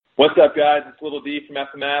What's up, guys? It's Little D from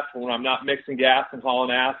FMF. When I'm not mixing gas and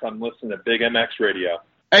hauling ass, I'm listening to Big MX Radio.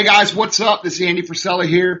 Hey, guys, what's up? This is Andy Frisella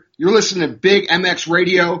here. You're listening to Big MX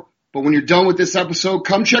Radio, but when you're done with this episode,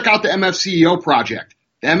 come check out the MFCEO project,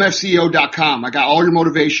 the MFCEO.com. I got all your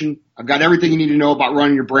motivation. I've got everything you need to know about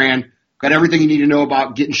running your brand. I've got everything you need to know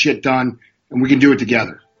about getting shit done, and we can do it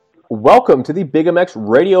together. Welcome to the Big MX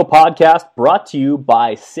Radio Podcast, brought to you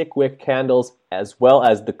by Sickwick Candles, as well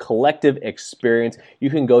as The Collective Experience. You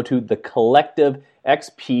can go to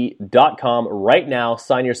thecollectivexp.com right now.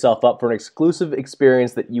 Sign yourself up for an exclusive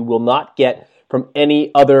experience that you will not get from any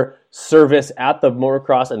other service at the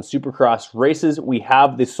motocross and supercross races. We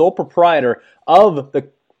have the sole proprietor of The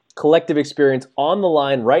Collective Experience on the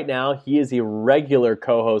line right now. He is a regular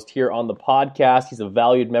co-host here on the podcast. He's a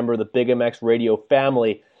valued member of the Big MX Radio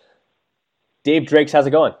family. Dave Drakes, how's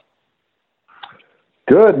it going?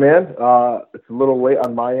 Good, man. It's a little late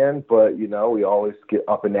on my end, but, you know, we always get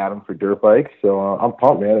up and at them for dirt bikes. So I'm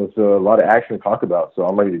pumped, man. It was a lot of action to talk about, so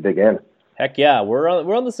I'm ready to dig in. Heck yeah, we're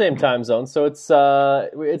on the same time zone, so it's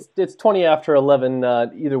 20 after 11.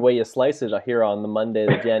 Either way you slice it here on the Monday,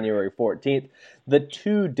 the January 14th, the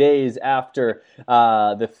 2 days after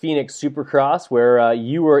the Phoenix Supercross, where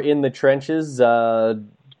you were in the trenches,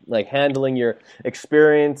 handling your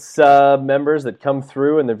experience members that come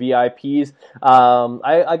through and the VIPs.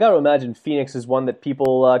 I got to imagine Phoenix is one that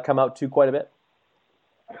people come out to quite a bit.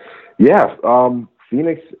 Yeah,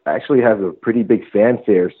 Phoenix actually has a pretty big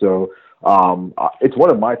fanfare, so it's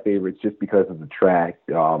one of my favorites just because of the track.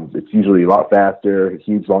 It's usually a lot faster,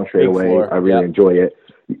 huge long straightaway. I really enjoy it.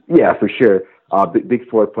 Yeah, for sure. Big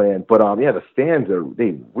floor plan, but the fans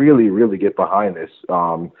they really, really get behind this.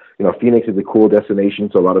 Phoenix is a cool destination,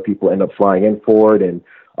 so a lot of people end up flying in for it, and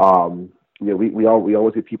we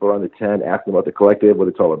always get people around the tent asking about the collective, what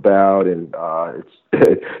it's all about, and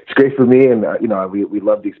it's great for me, and we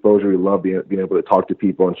love the exposure, we love being able to talk to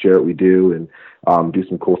people and share what we do, and do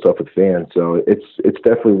some cool stuff with fans. So it's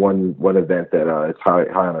definitely one event that it's high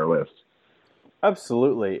on our list.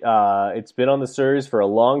 Absolutely. It's been on the series for a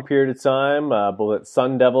long period of time, both at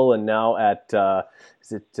Sun Devil and now at,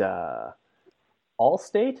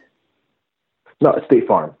 Allstate? No, State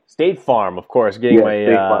Farm. State Farm, of course. Getting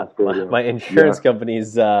my insurance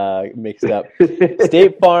companies mixed up.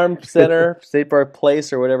 State Farm Center, State Farm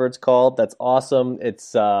Place, or whatever it's called. That's awesome.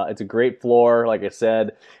 It's a great floor. Like I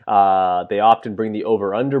said, they often bring the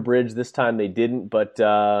over-under bridge. This time they didn't, but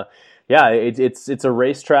it's a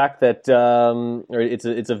racetrack that,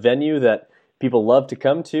 it's a venue that people love to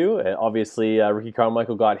come to. Obviously, Ricky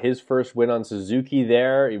Carmichael got his first win on Suzuki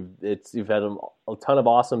there. You've had a ton of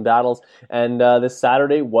awesome battles, and this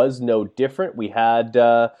Saturday was no different. We had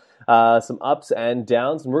some ups and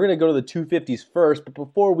downs, and we're going to go to the 250s first. But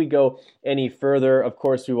before we go any further, of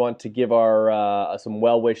course, we want to give our some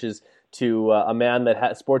well wishes to a man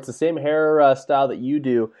that sports the same hairstyle that you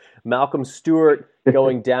do, Malcolm Stewart,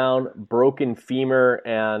 going down, broken femur,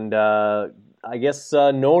 and I guess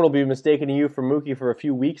no one will be mistaken you for Mookie for a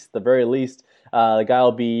few weeks at the very least. The guy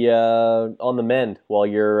will be on the mend while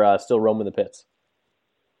you're still roaming the pits.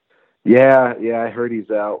 Yeah, I heard he's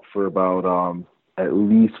out for about at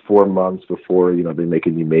least 4 months before they make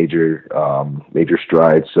any major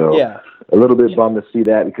strides. So a little bit bummed to see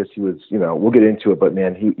that, because he was, we'll get into it, but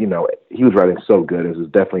man, he was riding so good. It was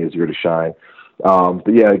definitely his year to shine. But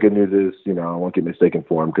the good news is, I won't get mistaken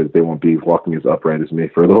for him, because they won't be walking as upright as me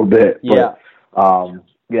for a little bit. Yeah. But,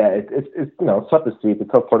 it's tough to see. It's a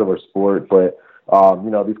tough part of our sport, but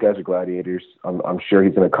these guys are gladiators. I'm sure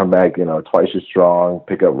he's going to come back, twice as strong,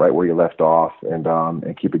 pick up right where you left off, and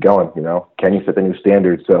keep it going. Kenny set the new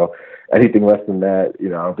standard, so anything less than that, I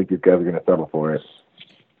don't think these guys are going to settle for it.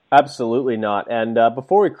 Absolutely not. And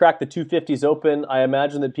before we crack the 250s open, I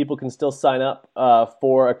imagine that people can still sign up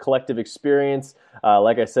for a collective experience.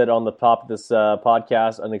 Like I said on the top of this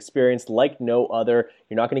podcast, an experience like no other.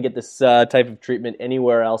 You're not going to get this type of treatment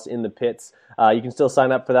anywhere else in the pits. You can still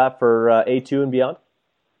sign up for that for A2 and beyond?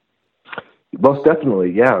 Most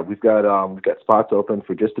definitely, yeah. We've got spots open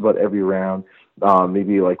for just about every round.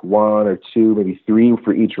 Maybe like 1 or 2, maybe 3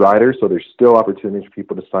 for each rider. So there's still opportunities for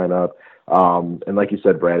people to sign up. And like you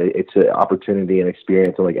said, Brad, it's an opportunity and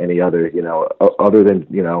experience unlike any other, other than,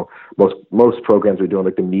 most programs are doing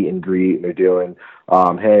like the meet and greet, and they're doing,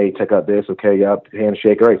 hey, check out this. Okay. Yep.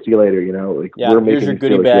 Handshake. All right. See you later. We're making your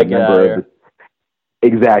goodie bag.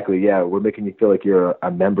 Exactly. Yeah. We're making you feel like you're a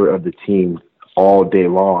member of the team all day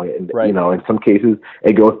long. And, right. In some cases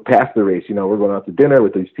it goes past the race. We're going out to dinner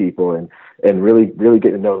with these people and really, really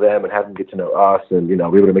getting to know them and have them get to know us and, be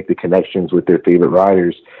able to make the connections with their favorite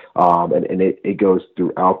riders. And it goes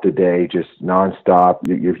throughout the day, just nonstop.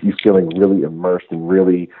 You're feeling really immersed and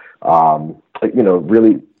really,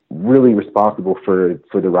 really, really responsible for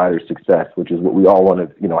the rider's success, which is what we all want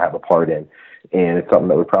to, have a part in. And it's something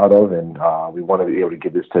that we're proud of, and we want to be able to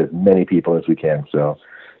give this to as many people as we can. So,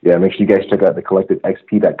 yeah, make sure you guys check out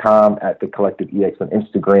thecollectivexp.com, at thecollectivex on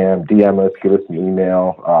Instagram, DM us, give us an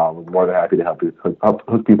email. We're more than happy to help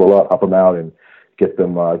hook people up, help them out, and get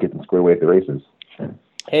them squared away at the races.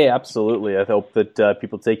 Hey, absolutely. I hope that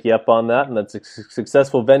people take you up on that, and that's a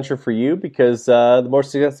successful venture for you, because the more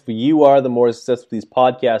successful you are, the more successful these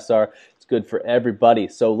podcasts are. It's good for everybody.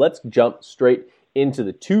 So let's jump straight into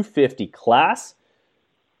the 250 class.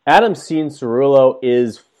 Adam Cianciarulo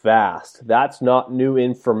is fast. That's not new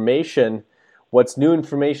information. What's new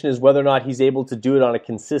information is whether or not he's able to do it on a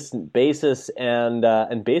consistent basis and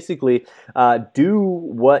basically do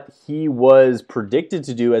what he was predicted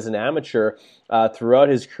to do as an amateur throughout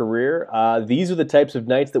his career. These are the types of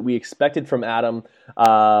nights that we expected from Adam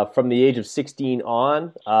from the age of 16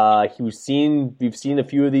 on. We've seen a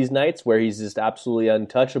few of these nights where he's just absolutely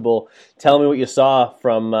untouchable. Tell me what you saw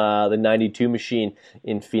from the 92 machine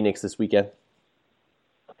in Phoenix this weekend.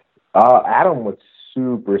 Adam was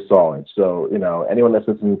super solid. So, anyone that's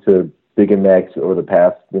listened to Big MX over the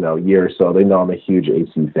past, year or so, they know I'm a huge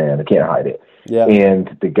AC fan. I can't hide it. Yeah.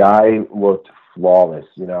 And the guy looked flawless.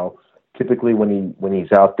 Typically when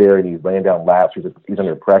he's out there and he's laying down laps, he's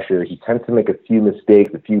under pressure, he tends to make a few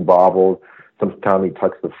mistakes, a few bobbles. Sometimes he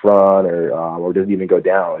tucks the front or doesn't even go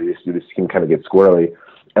down. You just can kind of get squirrely.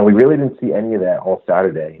 And we really didn't see any of that all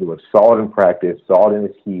Saturday. He looked solid in practice, solid in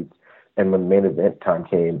his heats. And when main event time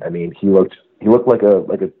came, I mean, he looked like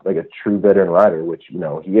a true veteran rider, which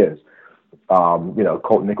he is.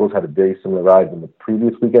 Colton Nichols had a very similar ride in the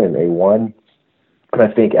previous weekend in A1, and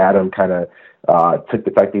I think Adam kind of took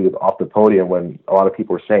the fact that he was off the podium when a lot of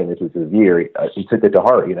people were saying this was his year. He took it to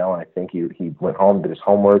heart, and I think he went home, did his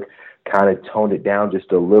homework, kind of toned it down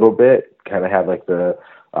just a little bit, kind of had like the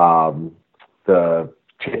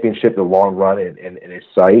championship, the long run in his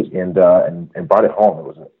sight, and brought it home. It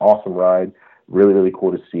was an awesome ride, really, really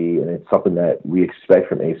cool to see, and it's something that we expect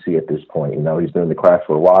from AC at this point. He's been in the class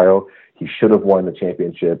for a while. He should have won the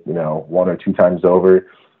championship, one or two times over,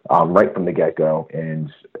 right from the get-go.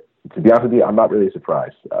 And to be honest with you, I'm not really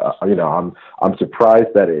surprised. I'm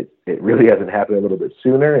surprised that it really hasn't happened a little bit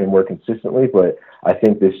sooner and more consistently, but I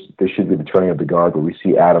think this should be the turning of the guard where we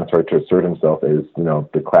see Adam start to assert himself as,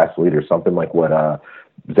 the class leader, something like what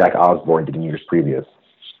Zach Osborne did in years previous.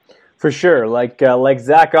 For sure, like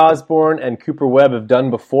Zach Osborne and Cooper Webb have done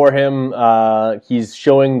before him, he's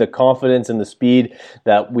showing the confidence and the speed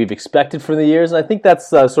that we've expected for the years, and I think that's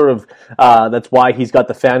that's why he's got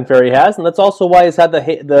the fanfare he has, and that's also why he's had the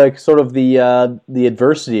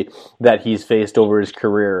adversity that he's faced over his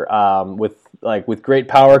career. With great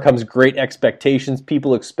power comes great expectations.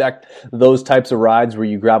 People expect those types of rides where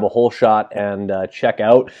you grab a whole shot and check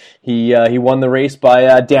out. He won the race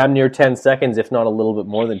by damn near 10 seconds, if not a little bit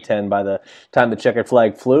more than 10 by the time the checkered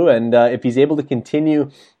flag flew. And if he's able to continue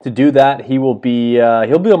to do that, he'll be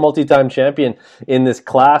a multi-time champion in this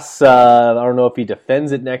class. I don't know if he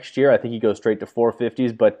defends it next year. I think he goes straight to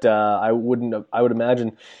 450s, but I would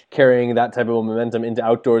imagine carrying that type of momentum into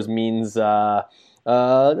outdoors means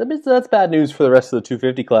that's bad news for the rest of the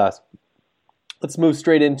 250 class. Let's move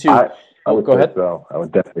straight into. I would go ahead. So. I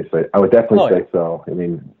would definitely say so. I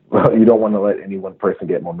mean, you don't want to let any one person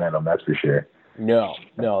get momentum. That's for sure. No.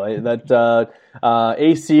 That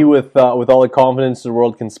AC with all the confidence in the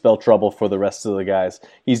world can spell trouble for the rest of the guys.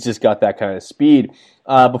 He's just got that kind of speed.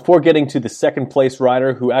 Before getting to the second place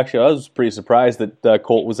rider, who actually I was pretty surprised that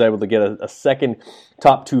Colt was able to get a second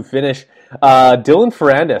top two finish. Dylan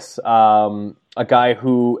Ferrandis, a guy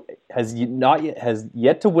who has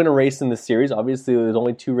yet to win a race in the series. Obviously, there's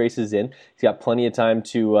only 2 races in. He's got plenty of time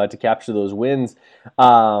to capture those wins.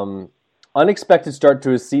 Unexpected start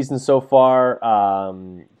to his season so far.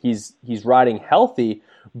 He's riding healthy,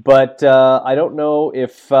 but I don't know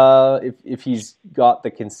if he's got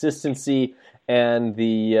the consistency and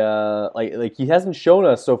the he hasn't shown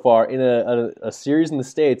us so far in a series in the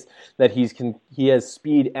States that he has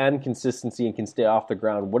speed and consistency and can stay off the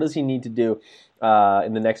ground. What does he need to do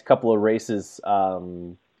in the next couple of races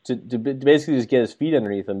to basically just get his feet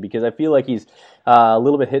underneath him? Because I feel like he's a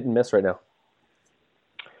little bit hit and miss right now.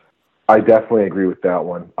 I definitely agree with that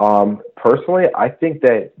one. Personally, I think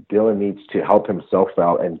that Dylan needs to help himself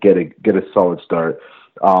out and get a solid start.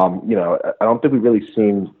 I don't think we've really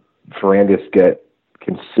seen Ferrandis get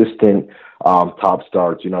consistent top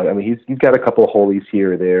starts. You know, I mean, he's got a couple of holies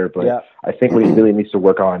here or there, but yeah. I think what he really needs to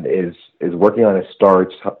work on is working on his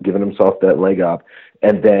starts, giving himself that leg up,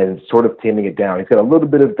 and then sort of taming it down. He's got a little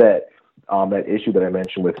bit of that issue that I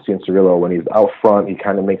mentioned with Cianciarulo. When he's out front, he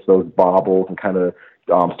kind of makes those bobbles and kind of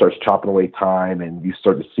starts chopping away time, and you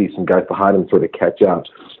start to see some guys behind him sort of catch up.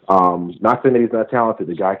 Not saying that he's not talented.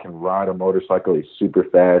 The guy can ride a motorcycle. He's super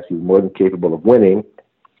fast. He's more than capable of winning.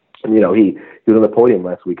 And, you know, he was on the podium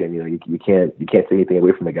last weekend. You know, you can't take anything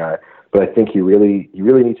away from the guy. But I think he really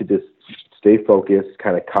needs to just stay focused,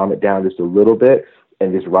 kind of calm it down just a little bit,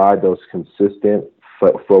 and just ride those consistent,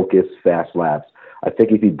 focused, fast laps. I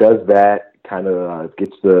think if he does that, kind of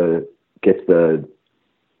gets the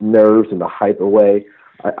nerves and the hype away,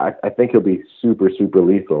 I think he'll be super, super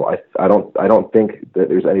lethal. I don't think that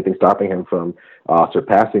there's anything stopping him from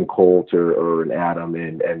surpassing Colt or an Adam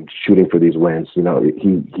and shooting for these wins. You know,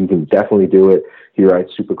 he can definitely do it. He rides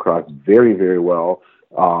Supercross very, very well.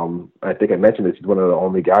 I think I mentioned this. He's one of the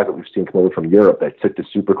only guys that we've seen come over from Europe that took to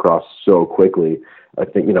Supercross so quickly. I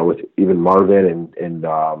think, you know, with even Marvin and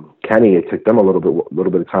Kenny, it took them a little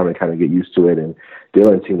bit of time to kind of get used to it, and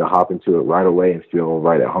Dylan seemed to hop into it right away and feel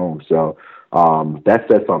right at home. So that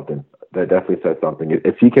says something. That definitely says something.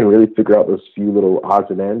 If he can really figure out those few little odds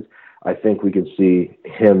and ends, I think we can see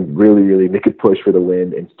him really, really make a push for the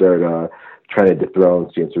win and start trying to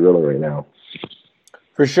dethrone Cianciarulo right now.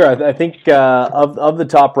 For sure. I think of the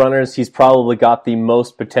top runners, he's probably got the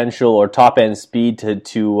most potential or top end speed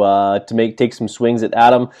to take some swings at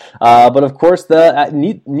Adam. But of course,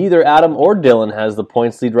 neither Adam or Dylan has the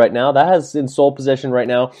points lead right now. That has in sole possession right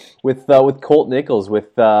now with Colt Nichols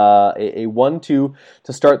with a 1-2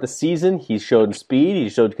 to start the season. He showed speed, he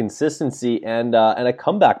showed consistency, and a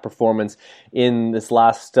comeback performance in this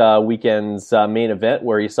last weekend's main event,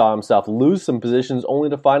 where he saw himself lose some positions only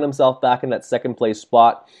to find himself back in that second place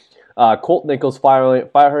spot. Colt Nichols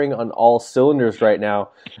firing on all cylinders right now.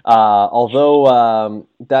 Although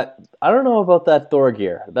that I don't know about that Thor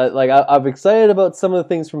gear. That I'm excited about some of the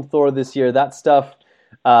things from Thor this year. That stuff,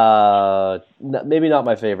 maybe not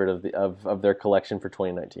my favorite of their collection for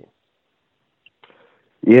 2019.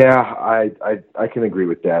 Yeah, I can agree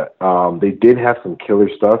with that. They did have some killer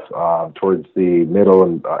stuff towards the middle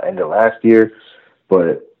and end of last year,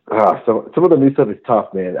 but some of the new stuff is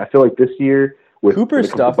tough, man. I feel like this year, Cooper's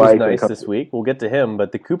stuff was nice this week. We'll get to him,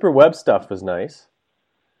 but the Cooper Webb stuff was nice.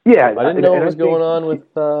 Yeah, I didn't know what was going on with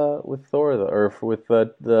Thor or with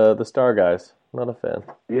the Star guys. Not a fan.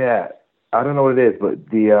 Yeah, I don't know what it is, but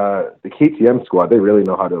the KTM squad, they really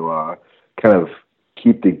know how to kind of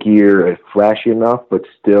keep the gear flashy enough, but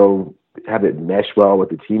still have it mesh well with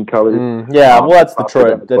the team colors. Yeah, well, that's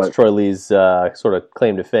Troy Lee's sort of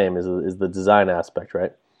claim to fame is the design aspect,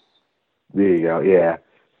 right? There you go. Yeah,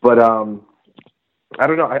 but I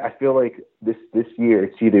don't know. I feel like this year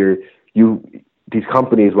it's either these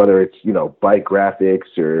companies, whether it's, you know, bike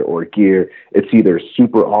graphics or gear, it's either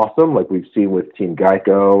super awesome, like we've seen with Team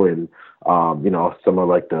Geico and you know, some of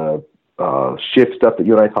like the shift stuff that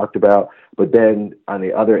you and I talked about. But then on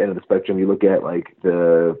the other end of the spectrum, you look at like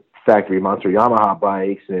the factory Monster Yamaha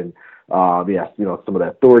bikes and you know, some of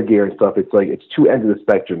that Thor gear and stuff. It's like it's two ends of the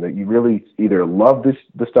spectrum that you really either love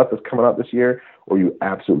the stuff that's coming out this year or you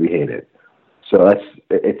absolutely hate it. So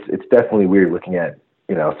it's definitely weird looking at,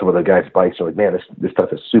 you know, some of the guys' bikes. You're like, man, this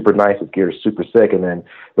stuff is super nice. This gear is super sick. And then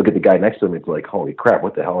look at the guy next to him. It's like, holy crap,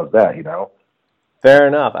 what the hell is that? You know? Fair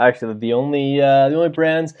enough. Actually, the only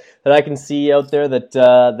brands that I can see out there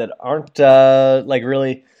that aren't like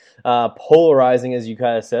really polarizing, as you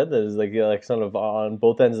kind of said, that is like sort of on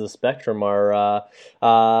both ends of the spectrum, are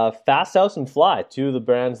Fast House and Fly, two of the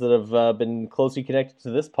brands that have been closely connected to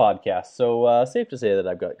this podcast. So safe to say that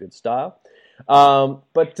I've got good style.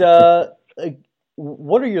 But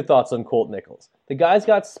what are your thoughts on Colt Nichols? The guy's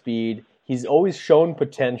got speed. He's always shown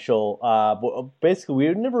potential. But basically,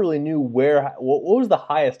 we never really knew what was the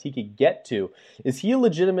highest he could get to. Is he a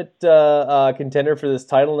legitimate contender for this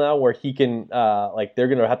title now, where he can they're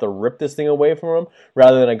going to have to rip this thing away from him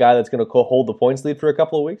rather than a guy that's going to hold the points lead for a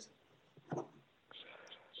couple of weeks?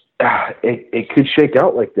 It could shake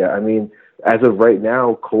out like that. I mean, as of right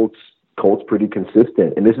now, Colt's pretty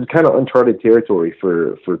consistent, and this is kind of uncharted territory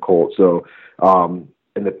for Colt. So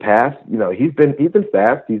in the past, you know, he's been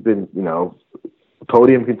fast. He's been, you know,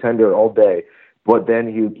 podium contender all day, but then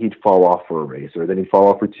he'd fall off for a race, or then he'd fall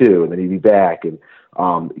off for two, and then he'd be back. And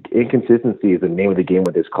inconsistency is the name of the game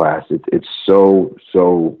with this class. It's so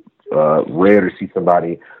rare to see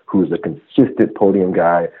somebody who's a consistent podium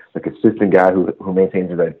guy, a consistent guy who maintains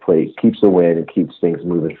the red plate, keeps the win, and keeps things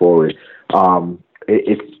moving forward.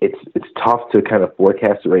 it's tough to kind of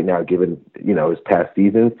forecast it right now, given his past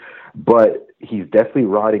seasons. But he's definitely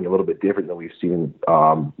riding a little bit different than we've seen,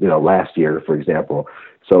 last year, for example.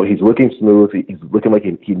 So he's looking smooth. He's looking like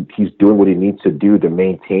he's doing what he needs to do to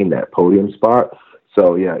maintain that podium spot.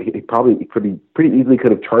 So yeah, he pretty easily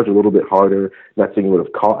could have charged a little bit harder. Not saying he would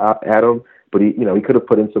have caught Adam, but he could have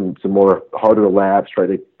put in some more harder laps, try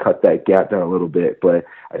to cut that gap down a little bit. But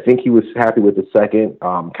I think he was happy with the second,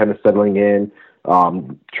 kind of settling in,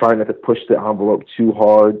 trying not to push the envelope too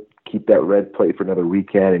hard, keep that red plate for another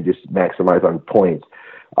weekend, and just maximize on points.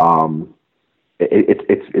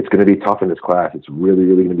 It's going to be tough in this class. It's really,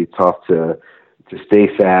 really going to be tough to stay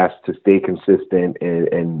fast, to stay consistent,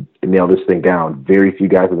 and nail this thing down. Very few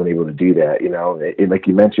guys have been able to do that, And like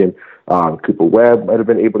you mentioned, Cooper Webb might have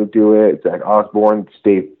been able to do it. Zach Osborne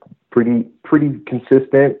stayed pretty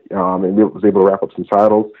consistent, and was able to wrap up some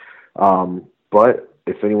titles. But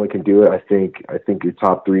if anyone can do it, I think your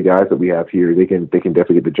top three guys that we have here, they can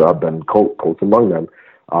definitely get the job done. Colt's among them.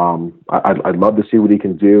 I'd love to see what he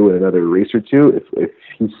can do in another race or two. If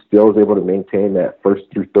he still is able to maintain that first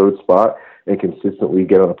through third spot and consistently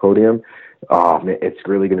get on a podium, it's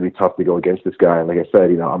really going to be tough to go against this guy. And like I said,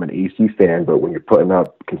 I'm an AC fan, but when you're putting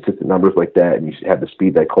up consistent numbers like that and you have the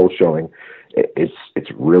speed that Colt's showing,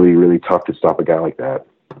 it's really, really tough to stop a guy like that.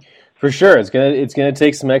 For sure, it's gonna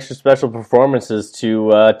take some extra special performances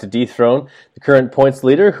to dethrone the current points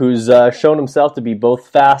leader, who's shown himself to be both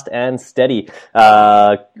fast and steady.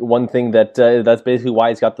 One thing that's basically why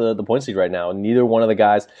he's got the points lead right now. Neither one of the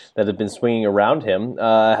guys that have been swinging around him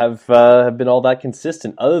have been all that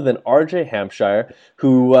consistent, other than RJ Hampshire,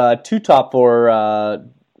 who two top four.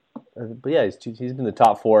 But yeah, he's been the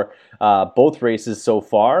top four both races so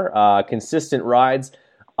far. Consistent rides.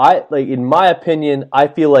 In my opinion, I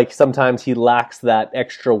feel like sometimes he lacks that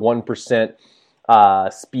extra 1%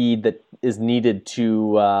 speed that is needed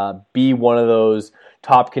to be one of those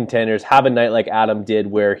top contenders. Have a night like Adam did,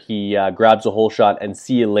 where he grabs a whole shot and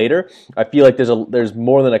see you later. I feel like there's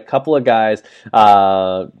more than a couple of guys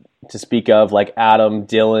to speak of, like Adam,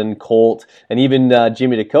 Dylan, Colt, and even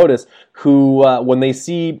Jimmy Dakotas, who when they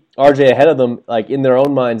see RJ ahead of them, like in their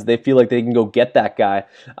own minds, they feel like they can go get that guy.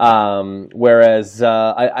 Whereas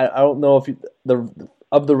I don't know if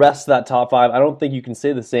of the rest of that top five, I don't think you can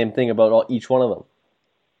say the same thing about each one of them.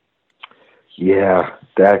 Yeah,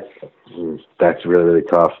 that's really, really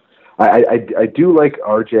tough. I do like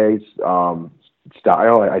RJ's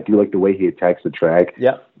style. I do like the way he attacks the track.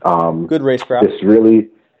 Yeah, good racecraft.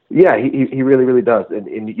 Yeah, he really, really does.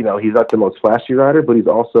 And he's not the most flashy rider, but he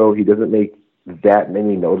doesn't make that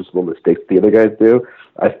many noticeable mistakes the other guys do.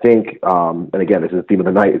 I think, and again, this is the theme of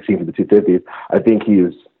the night, it seems, with the 250s, I think he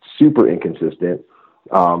is super inconsistent,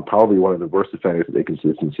 probably one of the worst offenders of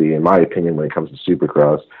inconsistency, in my opinion, when it comes to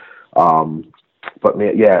Supercross. But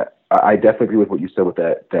man, yeah, I definitely agree with what you said with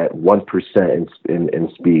that 1% in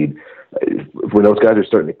speed. When those guys are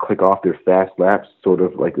starting to click off their fast laps, sort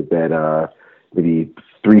of like that maybe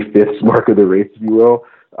 3/5 mark of the race, if you will,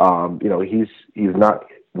 he's not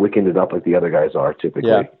wicking it up like the other guys are typically.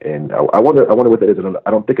 Yeah. And I wonder what that is.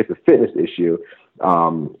 I don't think it's a fitness issue.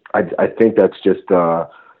 I think that's just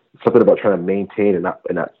something about trying to maintain and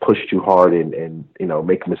not push too hard and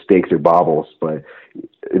make mistakes or bobbles. But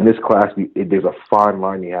in this class, there's a fine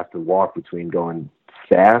line you have to walk between going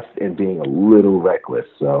fast and being a little reckless.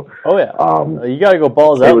 So you got to go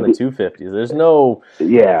balls out in the 250s. There's no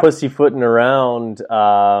pussyfooting around.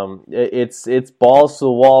 It's balls to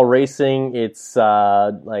the wall racing. It's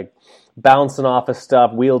like bouncing off of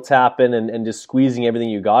stuff, wheel tapping, and just squeezing everything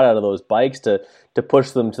you got out of those bikes to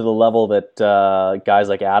push them to the level that guys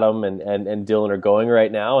like Adam and Dylan are going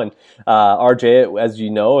right now. And RJ, as you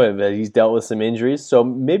know, he's dealt with some injuries, so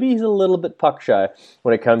maybe he's a little bit puck shy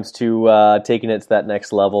when it comes to taking it to that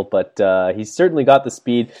next level. But he's certainly got the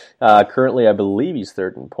speed. Currently, I believe he's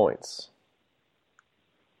third in points.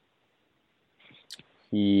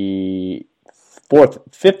 Fifth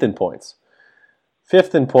in points.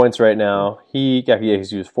 Fifth in points right now. He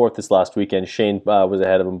was fourth this last weekend. Shane was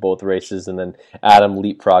ahead of him both races, and then Adam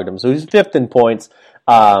leapfrogged him. So he's fifth in points.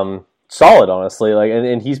 Solid, honestly.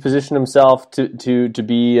 And he's positioned himself to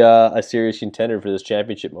be a serious contender for this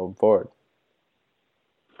championship moving forward.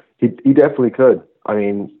 He definitely could. I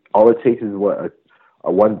mean, all it takes is a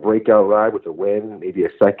one breakout ride with a win, maybe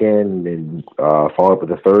a second, and follow up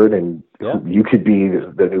with a third, and you could be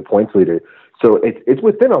the new points leader. So it's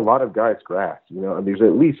within a lot of guys' grasp, and there's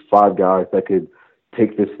at least 5 guys that could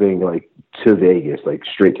take this thing like to Vegas, like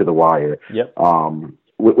straight to the wire. Yep.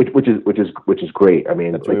 which is great. I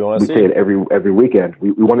mean, we say it every weekend.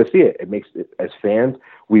 We want to see it. It makes it, as fans,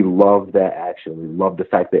 we love that action. We love the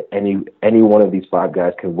fact that any one of these five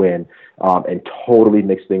guys can win and totally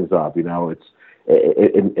mix things up. You know,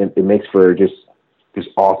 it makes for just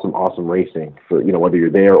awesome racing for, you know, whether you're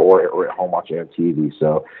there or at home watching on TV.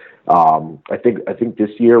 So I think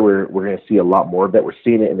this year we're going to see a lot more of that. We're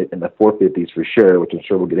seeing it in the 450s for sure, which I'm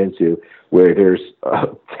sure we'll get into, where there's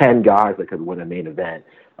 10 guys that could win a main event.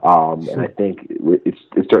 And I think it's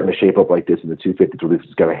starting to shape up like this in the 250s, where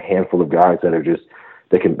it's got a handful of guys that are just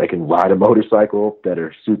they can ride a motorcycle, that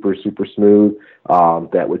are super smooth,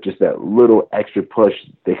 that with just that little extra push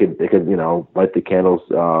they could you know, light the candles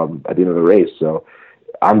at the end of the race. So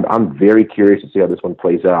I'm very curious to see how this one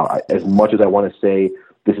plays out. As much as I want to say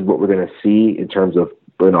this is what we're going to see in terms of,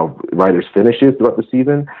 you know, riders' finishes throughout the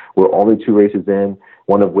season, we're only 2 races in,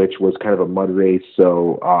 one of which was kind of a mud race.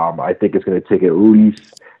 So I think it's going to take at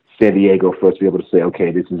least San Diego for us to be able to say,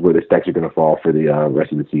 okay, this is where the stakes are going to fall for the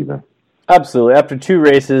rest of the season. Absolutely. After 2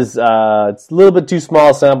 races, it's a little bit too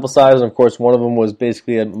small a sample size, and of course one of them was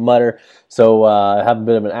basically a mudder, so I have a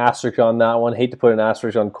bit of an asterisk on that one. Hate to put an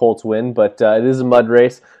asterisk on Colt's win, but it is a mud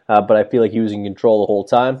race, but I feel like he was in control the whole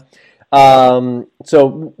time.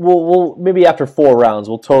 So we'll maybe after 4 rounds,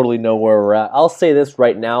 we'll totally know where we're at. I'll say this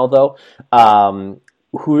right now, though.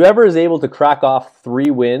 Whoever is able to crack off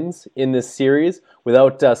 3 wins in this series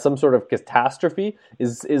without some sort of catastrophe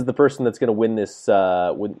is the person that's going to win this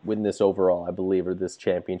win this overall, I believe, or this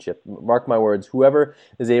championship. Mark my words. Whoever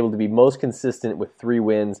is able to be most consistent with 3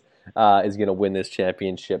 wins is going to win this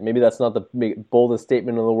championship. Maybe that's not the boldest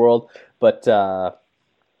statement in the world, but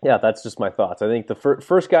yeah, that's just my thoughts. I think the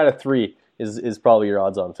first guy to 3 is probably your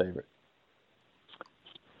odds-on favorite.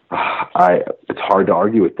 It's hard to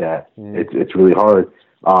argue with that. It's really hard.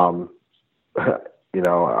 You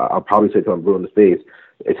know, I'll probably say till I'm blue in the face,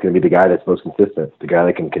 it's going to be the guy that's most consistent, the guy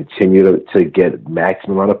that can continue to get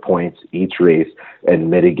maximum amount of points each race and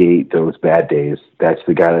mitigate those bad days. That's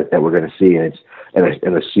the guy that we're going to see. And it's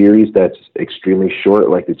in a series that's extremely short,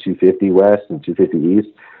 like the 250 West and 250 East.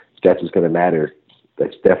 That's what's going to matter.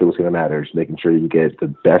 That's definitely what's going to matter, is making sure you get the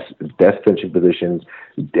best finishing positions,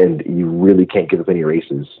 and you really can't give up any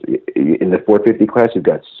races. In the 450 class, you've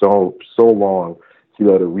got so long to be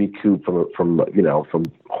able to recoup from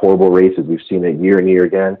horrible races. We've seen it year and year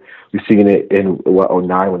again. We've seen it in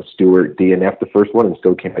 2009 when Stewart DNF'd the first one and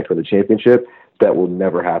still came back to the championship. That will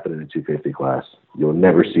never happen in the 250 class. You'll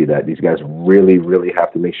never see that. These guys really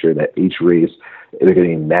have to make sure that each race they're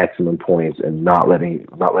getting maximum points and not letting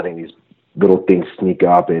these little things sneak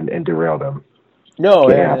up and derail them. No,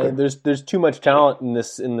 there's too much talent in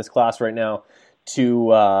this class right now to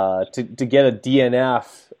get a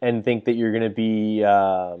DNF and think that you're going to be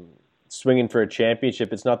swinging for a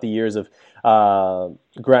championship. It's not the years of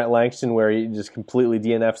Grant Langston where he just completely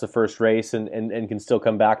DNFs the first race and can still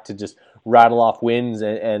come back to just rattle off wins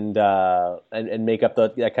and make up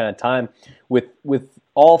that kind of time. With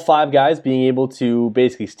all 5 guys being able to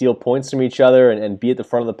basically steal points from each other and be at the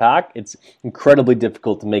front of the pack, it's incredibly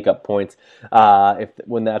difficult to make up points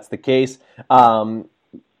when that's the case.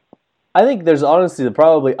 I think there's honestly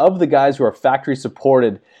probably, of the guys who are factory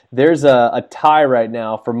supported, there's a tie right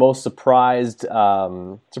now for most surprise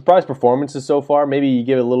performances so far. Maybe you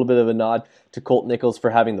give a little bit of a nod to Colt Nichols for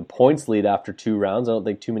having the points lead after 2 rounds. I don't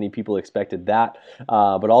think too many people expected that.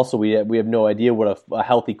 But also we have no idea what a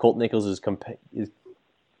healthy Colt Nichols is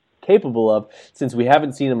capable of, since we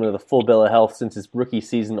haven't seen him in the full bill of health since his rookie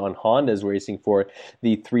season on Honda's racing for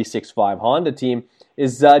the 365 Honda team,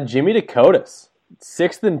 is Jimmy Decotis.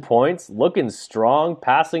 6th in points, looking strong,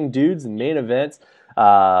 passing dudes in main events.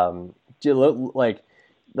 Like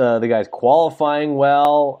the guy's qualifying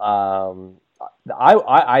well.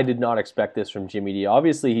 I did not expect this from Jimmy D.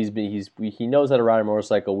 Obviously, he knows how to ride a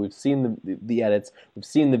motorcycle. We've seen the edits, we've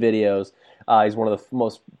seen the videos. He's one of the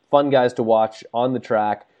most fun guys to watch on the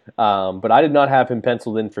track. But I did not have him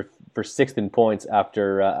penciled in for 6th in points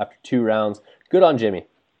after 2 rounds. Good on Jimmy.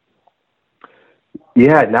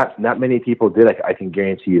 Yeah, not many people did. I can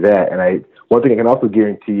guarantee you that. And one thing I can also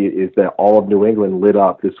guarantee you is that all of New England lit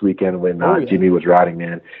up this weekend when Jimmy was riding,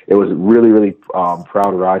 man. It was a really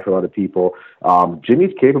proud ride for a lot of people.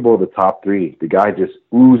 Jimmy's capable of the top 3. The guy just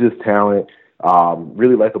oozes talent.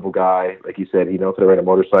 Really likable guy. Like you said, he knows how to ride a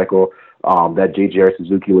motorcycle. That JGR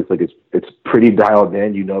Suzuki looks like it's pretty dialed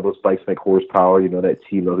in. You know those bikes make horsepower. You know that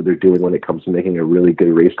team knows what they're doing when it comes to making a really good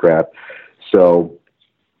racecraft. So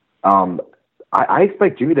I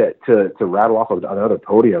expect Jimmy to rattle off another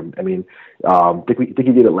podium. I mean, think he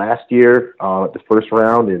did it last year at the first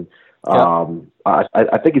round, and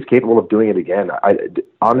I think he's capable of doing it again.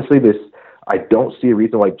 Honestly, I don't see a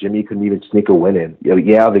reason why Jimmy couldn't even sneak a win in.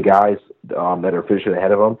 Yeah, the guys that are finishing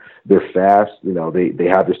ahead of him, they're fast. They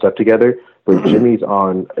have their stuff together. But Jimmy's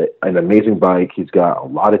on an amazing bike. He's got a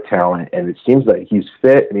lot of talent, and it seems like he's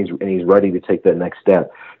fit and he's ready to take that next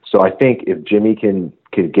step. So I think if Jimmy can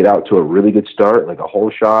get out to a really good start, like a whole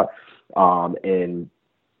shot, and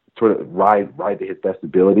sort of ride to his best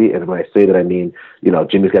ability. And when I say that, I mean,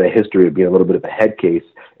 Jimmy's got a history of being a little bit of a head case.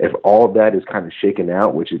 If all of that is kind of shaken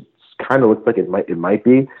out, which it kind of looks like it might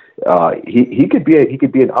be, he could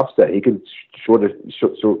be an upset. He could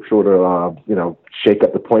shake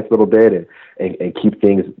up the points a little bit and keep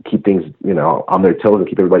things on their toes and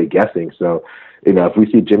keep everybody guessing. So, if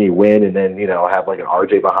we see Jimmy win and then, have like an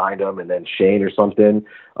RJ behind him and then Shane or something,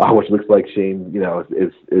 which looks like Shane,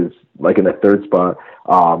 is like in the third spot,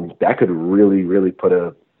 that could really, really put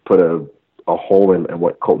a hole in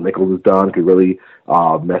what Colton Nichols has done. Could really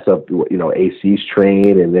mess up, AC's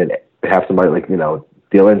train, and then have somebody like,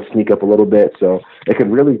 Dylan sneak up a little bit. So it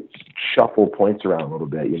could really shuffle points around a little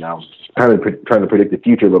bit, kind of trying to predict the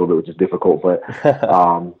future a little bit, which is difficult, but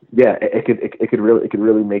yeah, it could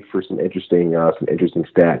really make for some interesting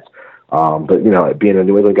stats. But being a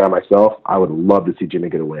New England guy myself, I would love to see Jimmy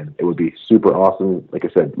get a win. It would be super awesome. Like I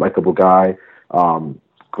said, likable guy.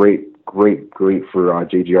 Great for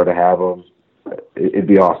JGR to have him. It'd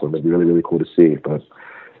be awesome. It'd be really, really cool to see. But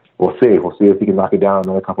we'll see. We'll see if he can knock it down in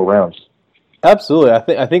another couple rounds.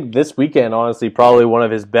 Absolutely. I think this weekend, honestly, probably one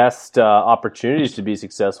of his best opportunities to be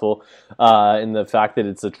successful in the fact that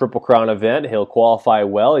it's a Triple Crown event. He'll qualify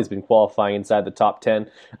well. He's been qualifying inside the top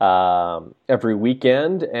 10 every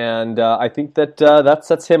weekend, and I think that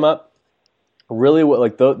sets him up really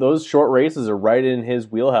like those short races are right in his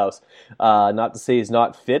wheelhouse. Not to say he's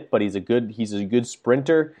not fit, but he's a good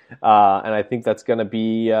sprinter, and I think that's going to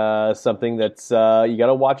be something that's you got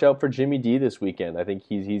to watch out for Jimmy D this weekend. I think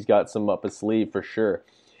he's got some up his sleeve for sure.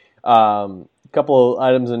 A couple of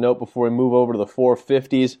items to note before we move over to the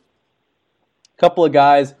 450s. A couple of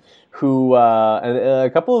guys who and a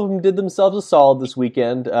couple of them did themselves a solid this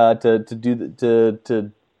weekend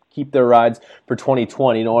to keep their rides for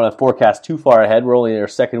 2020. You don't want to forecast too far ahead. We're only in our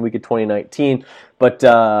second week of 2019. But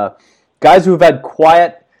guys who have had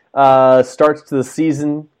quiet starts to the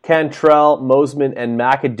season, Cantrell, Mosiman, and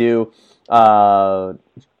McAdoo.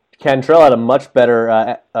 Cantrell had a much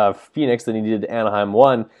better Phoenix than he did Anaheim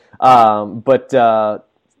 1. But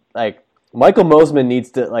Michael Mosiman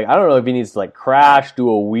needs to, I don't know if he needs to crash, do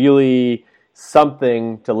a wheelie,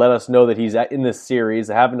 something to let us know that he's in this series.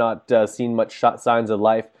 I have not seen much signs of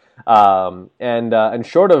life. And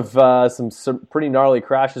short of some pretty gnarly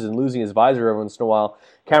crashes and losing his visor every once in a while,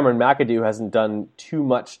 Cameron McAdoo hasn't done too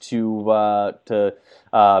much to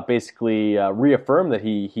basically reaffirm that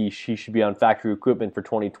he should be on factory equipment for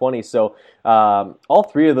 2020. So all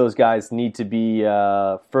three of those guys need to be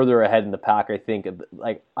further ahead in the pack. I think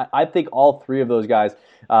I think all three of those guys,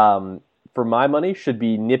 for my money, should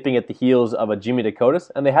be nipping at the heels of a Jimmy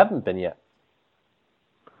Dakotas, and they haven't been yet.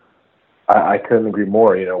 I couldn't agree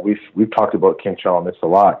more. We've talked about Cantrell on this a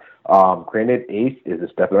lot. Granted, 8th is a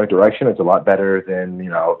step in the right direction. It's a lot better than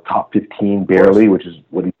top 15 barely, which is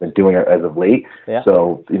what he's been doing as of late. Yeah.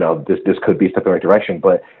 So this could be a step in the right direction.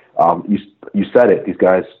 But you said it. These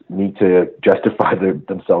guys need to justify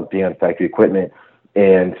themselves being on factory equipment.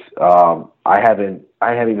 And I haven't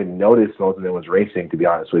even noticed Mosiman was racing, to be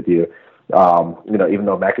honest with you. Even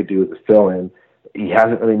though McAdoo is a fill-in, he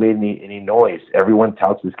hasn't really made any noise. Everyone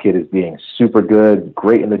touts this kid as being super good,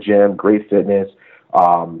 great in the gym, great fitness,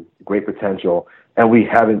 great potential, and we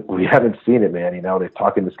haven't seen it, man. They're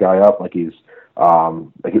talking this guy up like he's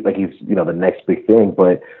the next big thing,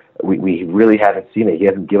 but we really haven't seen it. He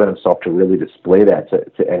hasn't given himself to really display that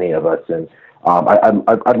to any of us, and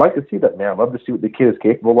I'd like to see that, man. I'd love to see what the kid is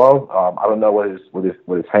capable of. I don't know what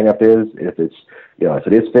his hang up is. If it's if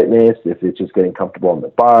it is fitness, if it's just getting comfortable on the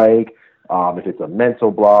bike. If it's a mental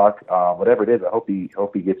block, whatever it is, I hope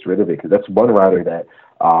he gets rid of it, because that's one rider that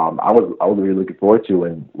I was really looking forward to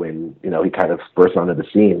when he kind of burst onto the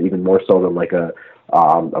scene, even more so than like a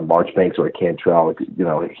Marchbanks or a Cantrell.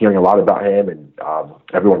 Hearing a lot about him and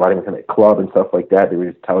everyone riding with him at club and stuff like that. They were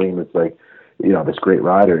just telling him it's like this great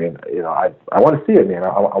rider, and I want to see it, man.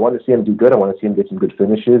 I want to see him do good. I want to see him get some good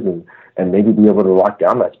finishes and maybe be able to lock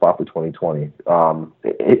down that spot for 2020.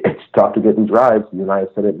 It's tough to get these rides. You and I have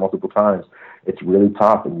said it multiple times. It's really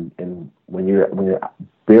tough, and when you're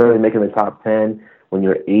barely making the top 10, when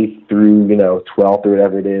you're 8th through 12th or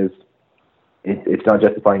whatever it is, it's not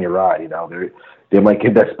justifying your ride. They might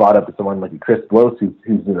give that spot up to someone like Chris Blows, who's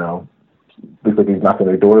looks like he's knocking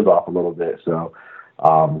their doors off a little bit. So.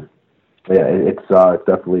 Yeah, it's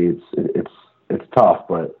definitely it's tough,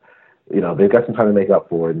 but they've got some time to make up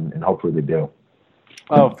for it, and hopefully they do.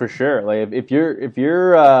 Oh, for sure. Like if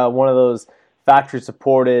you're one of those factory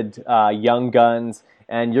supported young guns,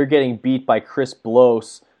 and you're getting beat by Chris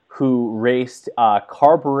Blose, who raced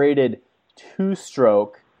carbureted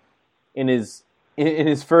 2-stroke in his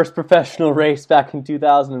first professional race back in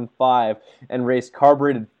 2005, and raced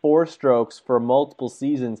carbureted 4-strokes for multiple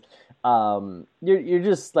seasons. You're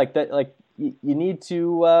just like that. Like you need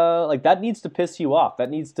to like that needs to piss you off. That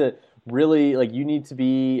needs to really, like, you need to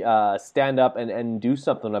be stand up and do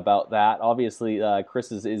something about that. Obviously,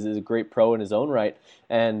 Chris is a great pro in his own right,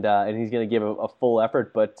 and he's going to give a full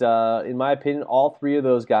effort. But in my opinion, all three of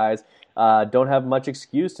those guys don't have much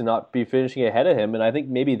excuse to not be finishing ahead of him. And I think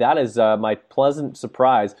maybe that is my pleasant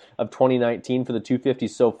surprise of 2019 for the 250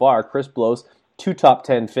 so far. Chris Blose, 2 top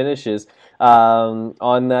 10 finishes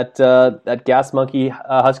on that Gas Monkey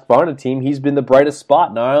Husqvarna team. He's been the brightest spot,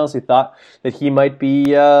 and I honestly thought that he might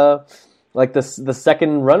be like the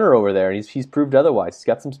second runner over there. He's proved otherwise. He's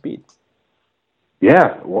got some speed.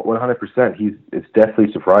 Yeah, 100%. It's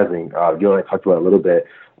definitely surprising. You and I talked about it a little bit.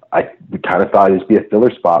 We kind of thought it'd be a filler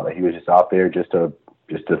spot, that he was just out there just to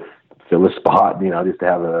fill a spot, just to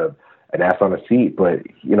have an ass on a seat. But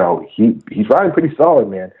he's riding pretty solid,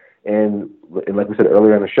 man. And like we said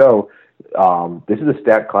earlier in the show, this is a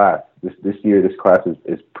stacked class. This year, this class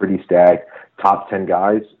is pretty stacked. Top 10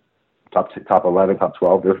 guys, top 11, top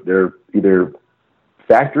 12. They're either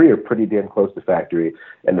factory or pretty damn close to factory.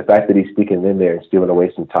 And the fact that he's sneaking in there and stealing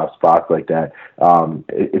away some top spots like that,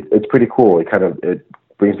 it's pretty cool. It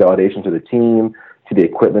brings validation to the team, to the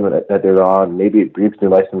equipment that they're on. Maybe it breathes new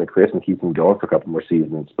life into Chris and keeps him going for a couple more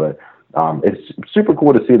seasons. But it's super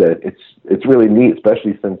cool to see that. It's really neat,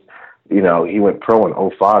 especially since he went pro in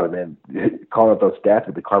 2005, and then calling up those stats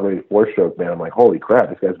with the carbureted 4-stroke, man, I'm like, holy crap,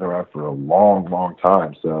 this guy's been around for a long, long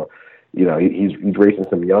time. So, he's racing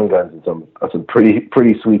some young guns and some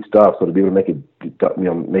pretty sweet stuff. So to be able to make it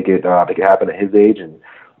happen at his age and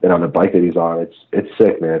on the bike that he's on, it's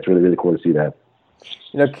sick, man. It's really, really cool to see that.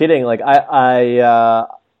 Kidding. Like I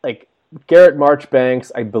Garrett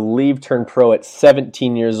Marchbanks, I believe, turned pro at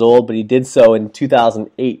 17 years old, but he did so in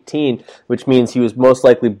 2018, which means he was most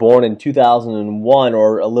likely born in 2001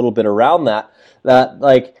 or a little bit around that.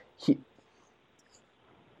 Garrett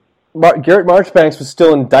Marchbanks was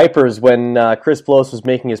still in diapers when Chris Blose was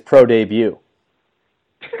making his pro debut.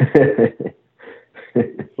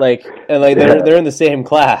 They're in the same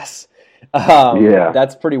class.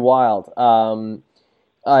 That's pretty wild.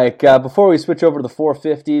 Before we switch over to the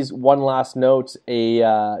 450s, one last note,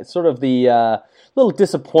 sort of the little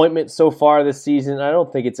disappointment so far this season. I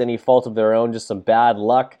don't think it's any fault of their own, just some bad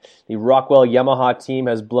luck. The Rockwell Yamaha team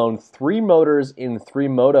has blown 3 motors in 3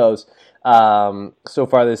 motos so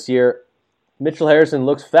far this year. Mitchell Harrison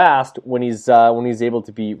looks fast when he's able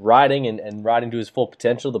to be riding and riding to his full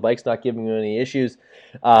potential. The bike's not giving him any issues.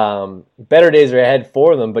 Better days are ahead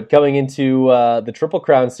for them, but coming into the Triple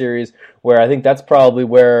Crown Series, where I think that's probably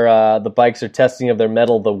where the bikes are testing of their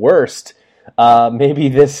mettle the worst, maybe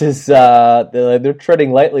this is they're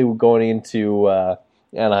treading lightly going into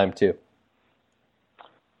Anaheim too.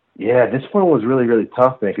 Yeah, this one was really, really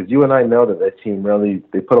tough, man, because you and I know that team really,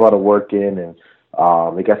 they put a lot of work in, and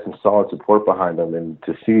they got some solid support behind them, and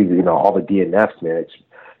to see all the DNFs, man,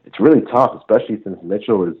 it's really tough, especially since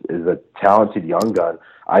Mitchell is a talented young gun.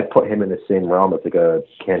 I put him in the same realm as like a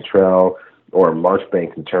Cantrell or a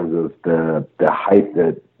Marchbanks in terms of the hype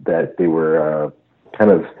that they were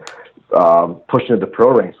kind of pushing the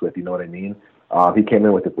pro ranks with. You know what I mean? He came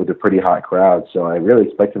in with a pretty hot crowd, so I really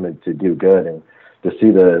expect him to do good, and to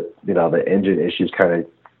see the engine issues kind of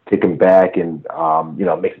take him back and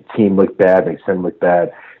make the team look bad, makes him look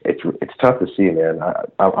bad. It's tough to see, man.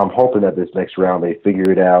 I'm hoping that this next round they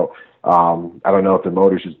figure it out. I don't know if the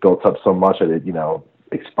motor's just built up so much that it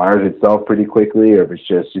expires itself pretty quickly, or if it's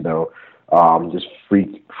just just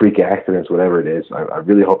freak accidents, whatever it is. I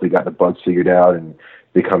really hope they got the bugs figured out and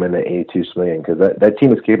become in the A2 swinging, because that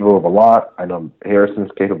team is capable of a lot. I know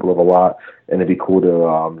Harrison's capable of a lot, and it'd be cool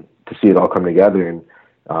to see it all come together. And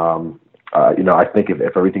I think if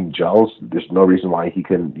everything gels, there's no reason why he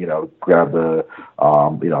couldn't, grab the,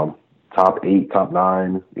 top 8, top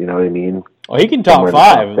 9. You know what I mean? Oh, he can top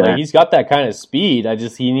 5. Like, he's got that kind of speed.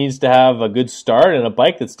 He needs to have a good start and a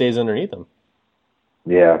bike that stays underneath him.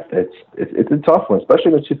 Yeah, it's a tough one,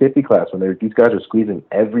 especially in the 250 class when these guys are squeezing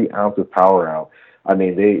every ounce of power out. I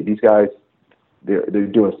mean, these guys they're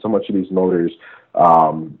doing so much of these motors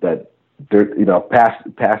that they're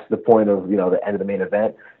past the point of the end of the main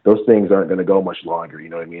event. Those things aren't going to go much longer. You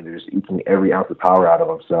know what I mean? They're just eating every ounce of power out of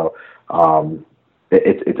them. So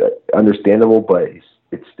it's understandable, but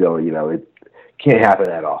it's still can't happen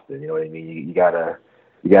that often. You know what I mean? You gotta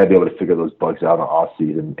be able to figure those bugs out on off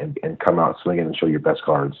season and come out swinging and show your best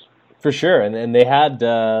cards. For sure, and they had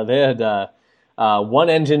one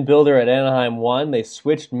engine builder at Anaheim 1. They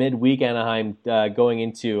switched midweek. Anaheim going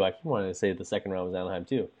into, I wanted to say the second round was Anaheim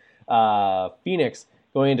 2. Phoenix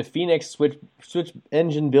going into Phoenix, switch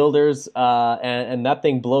engine builders, and that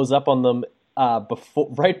thing blows up on them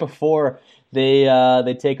right before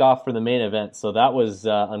they take off for the main event. So that was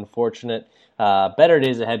unfortunate. Better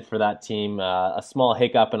days ahead for that team. A small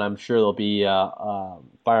hiccup, and I'm sure they'll be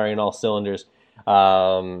firing all cylinders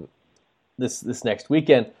this next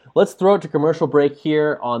weekend. Let's throw it to commercial break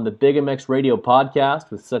here on the Big MX Radio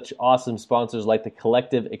podcast with such awesome sponsors like the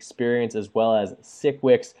Collective Experience as well as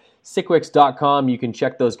Sickwix. Sickwix.com. You can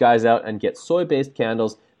check those guys out and get soy-based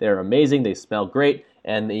candles. They're amazing. They smell great,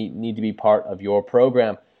 and they need to be part of your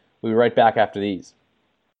program. We'll be right back after these.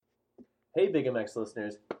 Hey, Big MX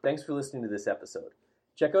listeners. Thanks for listening to this episode.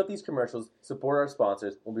 Check out these commercials, support our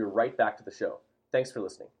sponsors. We'll be right back to the show. Thanks for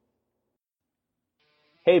listening.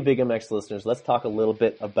 Hey, Big MX listeners. Let's talk a little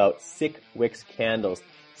bit about Sickwix candles.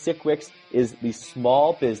 Sickwix is the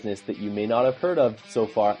small business that you may not have heard of so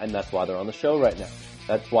far, and that's why they're on the show right now.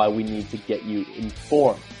 That's why we need to get you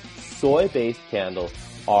informed. Soy-based candles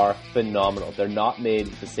are phenomenal. They're not made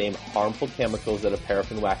with the same harmful chemicals that a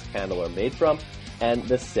paraffin wax candle are made from, and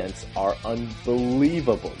the scents are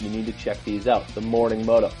unbelievable. You need to check these out. The Morning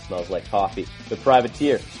Moto smells like coffee. The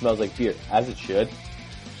Privateer smells like beer, as it should.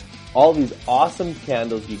 All these awesome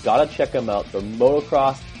candles, you gotta check them out. They're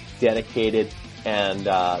motocross dedicated, and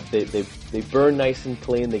they burn nice and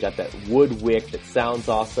clean. They got that wood wick that sounds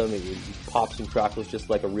awesome. It pops and crackles just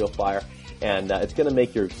like a real fire. And it's going to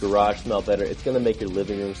make your garage smell better. It's going to make your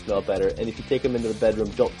living room smell better. And if you take them into the bedroom,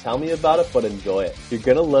 don't tell me about it, but enjoy it. You're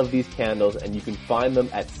going to love these candles, and you can find them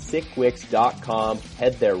at Sickwix.com.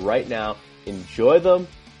 Head there right now. Enjoy them,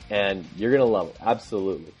 and you're going to love it.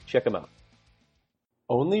 Absolutely. Check them out.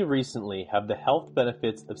 Only recently have the health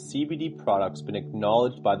benefits of CBD products been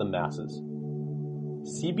acknowledged by the masses.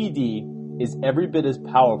 CBD is every bit as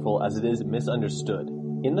powerful as it is misunderstood.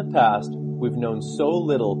 In the past, we've known so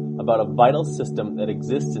little about a vital system that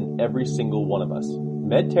exists in every single one of us.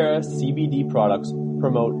 Medterra CBD products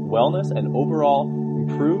promote wellness and overall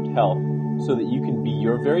improved health so that you can be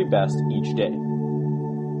your very best each day.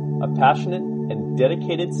 A passionate and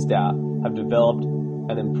dedicated staff have developed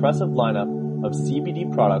an impressive lineup of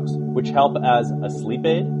CBD products which help as a sleep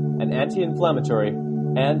aid, an anti-inflammatory,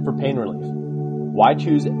 and for pain relief. Why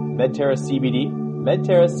choose Medterra CBD?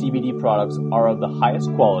 Medterra CBD products are of the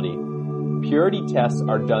highest quality. Purity tests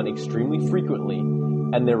are done extremely frequently,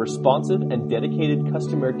 and their responsive and dedicated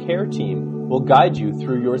customer care team will guide you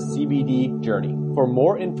through your CBD journey. For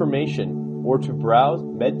more information or to browse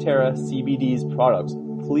Medterra CBD's products,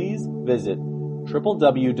 please visit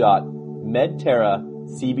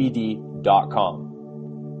www.medterracbd.com.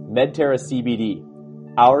 Medterra CBD,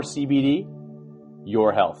 our CBD,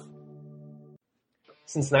 your health.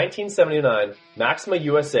 Since 1979, Maxima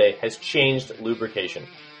USA has changed lubrication.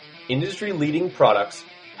 Industry-leading products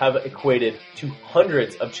have equated to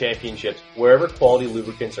hundreds of championships wherever quality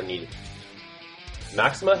lubricants are needed.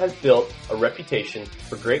 Maxima has built a reputation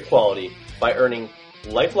for great quality by earning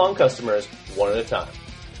lifelong customers one at a time.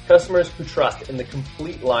 Customers who trust in the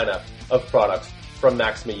complete lineup of products from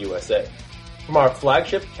Maxima USA. From our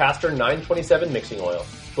flagship Castor 927 mixing oil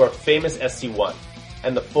to our famous SC1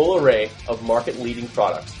 and the full array of market-leading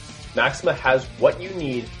products, Maxima has what you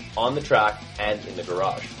need on the track and in the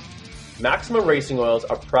garage. Maxima racing oils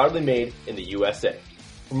are proudly made in the USA.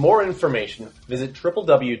 For more information, visit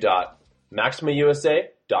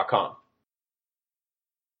www.maximausa.com.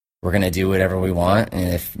 We're going to do whatever we want,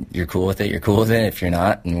 and if you're cool with it, you're cool with it. If you're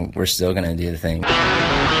not, and we're still going to do the thing. I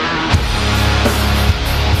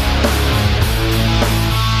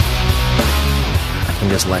can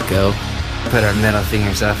just let go. Put our middle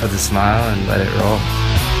fingers up with a smile and let it roll.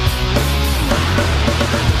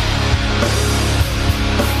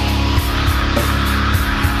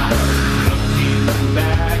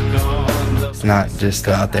 It's not just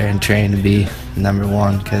go out there and train to be number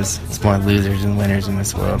one, because it's more losers than winners in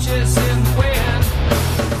this world.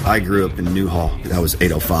 I grew up in Newhall. That was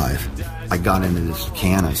 805. I got into this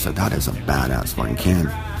can. I said, that is a badass fucking can.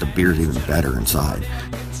 The beer's even better inside.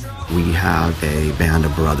 We have a band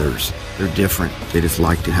of brothers. They're different. They just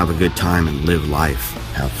like to have a good time and live life,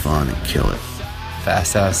 have fun and kill it.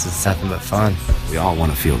 Fast House is nothing but fun. We all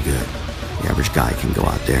want to feel good. The average guy can go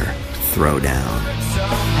out there, throw down.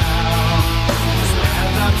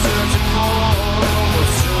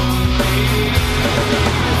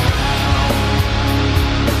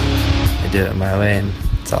 I did it my way, and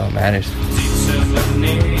That's all that matters.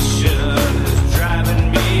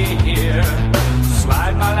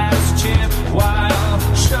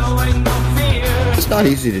 It's not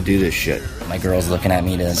easy to do this shit. My girl's looking at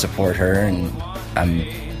me to support her, and I'm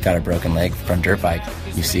got a broken leg from dirt bike.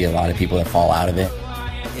 You see a lot of people that fall out of it.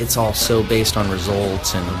 It's all so based on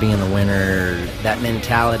results and being the winner, that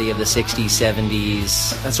mentality of the 60s,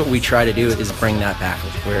 70s. That's what we try to do, is bring that back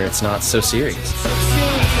where it's not so serious.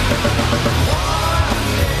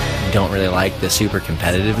 Don't really like the super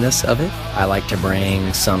competitiveness of it. I like to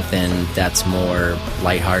bring something that's more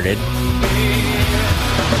lighthearted.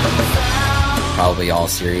 Probably all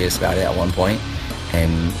serious about it at one point,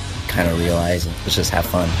 and kind of realize, let's just have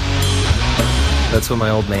fun. That's what my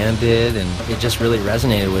old man did, and it just really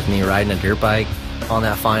resonated with me, riding a dirt bike on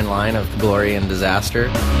that fine line of glory and disaster.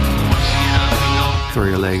 Throw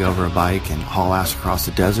your leg over a bike and haul ass across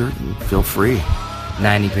the desert and feel free.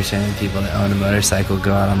 90% of people that own a motorcycle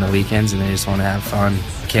go out on the weekends and they just want to have fun.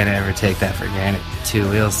 Can't ever take that for granted. 2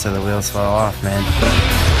 wheels till the wheels fall off, man.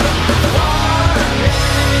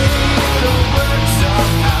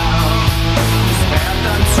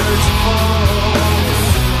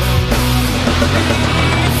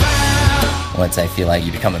 Once I feel like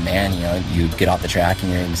you become a man, you get off the track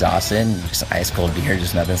and you're exhausted, and just ice cold beer,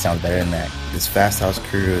 just nothing sounds better than that. This Fast House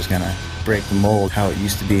crew is gonna break the mold how it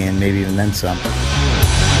used to be, and maybe even then some.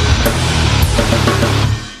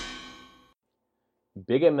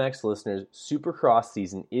 Big MX listeners, Supercross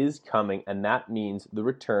season is coming, and that means the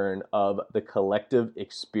return of the collective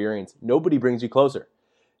experience. Nobody brings you closer.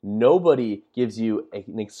 Nobody gives you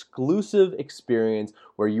an exclusive experience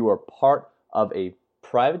where you are part of a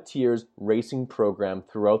privateers racing program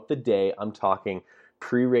throughout the day. I'm talking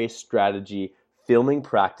pre-race strategy, filming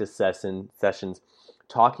practice sessions,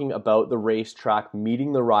 talking about the racetrack,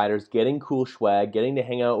 meeting the riders, getting cool swag, getting to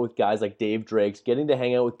hang out with guys like Dave Drakes, getting to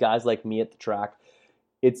hang out with guys like me at the track.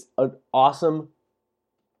 It's an awesome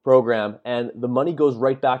program, and the money goes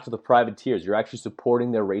right back to the privateers. You're actually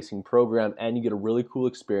supporting their racing program, and you get a really cool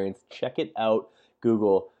experience. Check it out.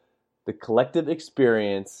 Google the Collective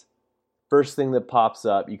Experience. First thing that pops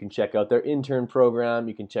up, you can check out their intern program.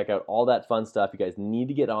 You can check out all that fun stuff. You guys need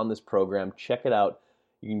to get on this program. Check it out.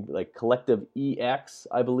 You can Collective EX,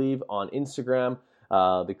 I believe, on Instagram.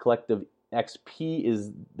 The Collective XP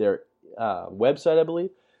is their website, I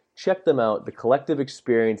believe. Check them out. The Collective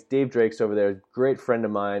Experience. Dave Drake's over there, great friend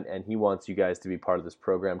of mine, and he wants you guys to be part of this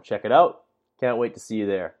program. Check it out. Can't wait to see you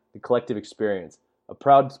there. The Collective Experience, a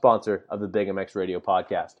proud sponsor of the Big MX Radio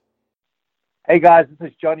podcast. Hey guys, this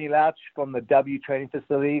is Johnny Louch from the W Training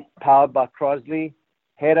Facility, powered by Crosley.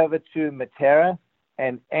 Head over to Matera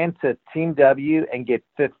and enter Team W and get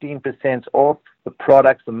 15% off. The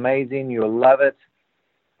product's amazing. You'll love it.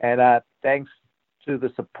 And thanks to the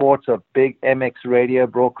support of Big MX Radio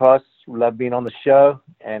broadcasts. Love being on the show,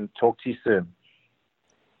 and talk to you soon.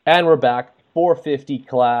 And we're back, 450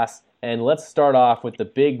 class. And let's start off with the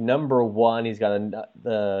big number one. He's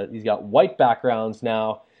got white backgrounds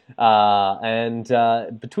now. And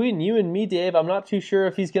between you and me, Dave, I'm not too sure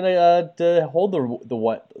if he's going to hold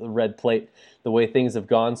the red plate the way things have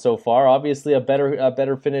gone so far. Obviously, a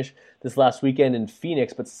better finish this last weekend in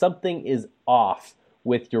Phoenix, but something is off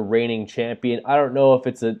with your reigning champion. I don't know if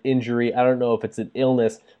it's an injury. I don't know if it's an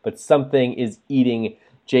illness, but something is eating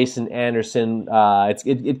Jason Anderson.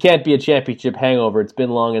 It can't be a championship hangover. It's been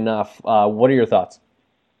long enough. What are your thoughts?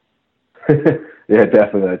 Yeah,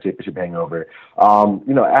 definitely a championship hangover.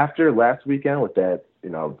 After last weekend with that,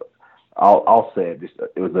 I'll say it.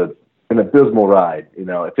 It was an abysmal ride.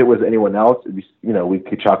 If it was anyone else, it'd be, we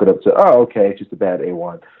could chalk it up to, oh, okay, it's just a bad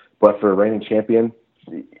A1. But for a reigning champion,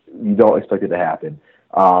 you don't expect it to happen.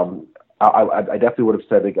 I definitely would have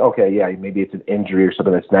said, okay, yeah, maybe it's an injury or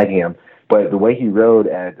something that's snagging him. But the way he rode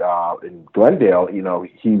in Glendale,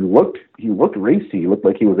 he looked racy. He looked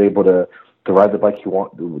like he was able to ride the bike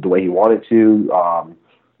the way he wanted to.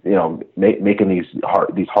 Making these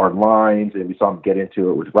hard lines, and we saw him get into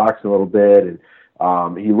it with Roxon a little bit, and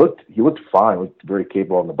he looked fine, looked very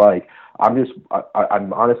capable on the bike.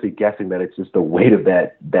 I'm honestly guessing that it's just the weight of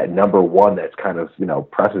that number one that's kind of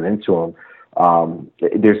pressing into him.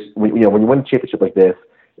 When you win a championship like this,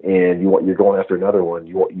 and you're going after another one,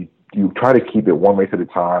 you try to keep it one race at a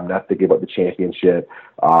time, not to give up the championship.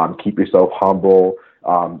 Keep yourself humble.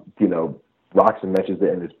 Roxon mentions it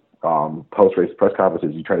in his post-race press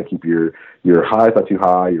conferences. You try to keep your highs not too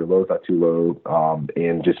high, your lows not too low,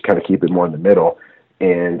 and just kind of keep it more in the middle.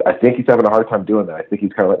 And I think he's having a hard time doing that. I think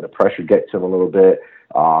he's kind of letting the pressure get to him a little bit.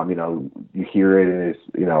 You hear it in his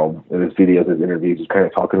videos, his interviews, just kind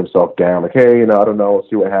of talking himself down, like, hey, I don't know, we'll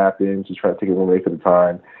see what happens. Just trying to take it one race at a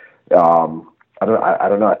time. I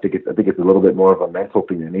don't know. I think it's a little bit more of a mental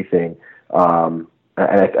thing than anything. And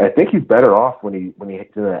I think he's better off when he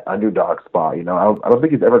hits in that underdog spot. You know, I don't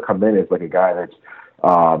think he's ever come in as like a guy that's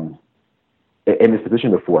in this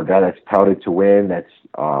position before, a guy that's touted to win, that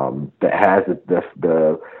has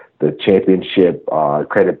the championship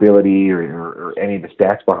credibility or any of the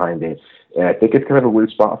stats behind it. And I think it's kind of a weird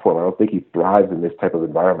spot for him. I don't think he thrives in this type of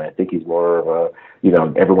environment. I think he's more of a, you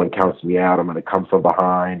know, everyone counts me out. I'm going to come from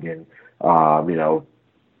behind and, you know,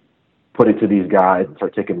 put it to these guys and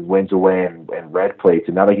start taking wins away and red plates.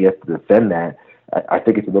 And now that he has to defend that, I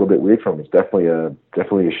think it's a little bit weird for him. It's definitely a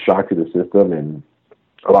shock to the system and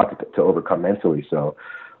a lot to overcome mentally. So,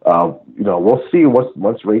 you know, we'll see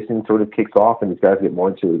once racing sort of kicks off and these guys get more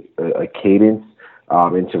into a cadence,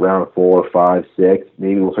 into round 4, 5, 6.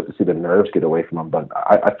 Maybe we'll start to see the nerves get away from them. But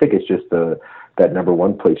I think it's just that number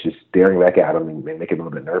 1 place just staring back at him and making him a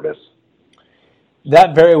little bit nervous.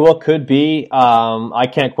 That very well could be. I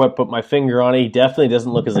can't quite put my finger on it. He definitely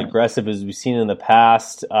doesn't look as aggressive as we've seen in the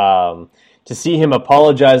past. To see him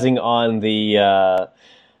apologizing on the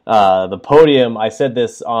podium, I said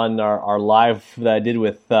this on our live that I did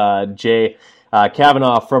with Jay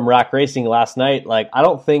Kavanaugh from Rack Racing last night. Like, I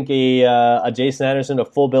don't think a Jason Anderson, a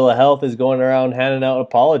full bill of health, is going around handing out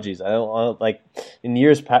apologies. I don't like in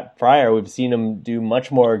years prior we've seen him do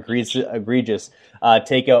much more egregious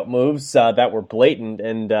takeout moves that were blatant,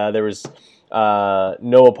 and there was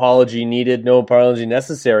no apology needed, no apology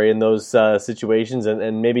necessary in those situations,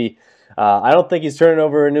 and maybe. I don't think he's turning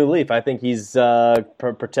over a new leaf. I think he's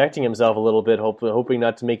protecting himself a little bit, hoping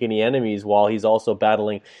not to make any enemies while he's also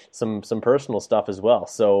battling some personal stuff as well.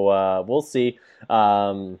 So we'll see.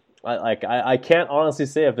 I can't honestly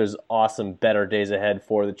say if there's better days ahead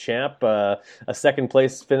for the champ. A second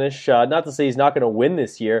place finish, not to say he's not going to win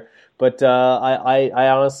this year, but I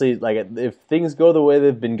honestly, like, if things go the way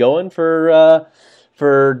they've been going for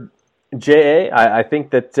JA, I think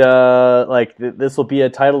that this will be a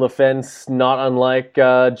title defense not unlike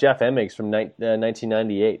Jeff Emmings from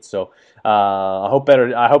 1998. So I hope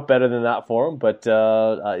better than that for him, but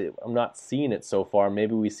I'm not seeing it so far.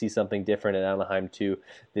 Maybe we see something different at Anaheim 2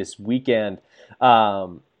 this weekend.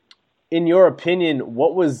 In your opinion,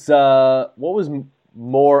 what was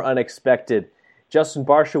more unexpected? Justin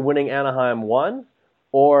Barcia winning Anaheim 1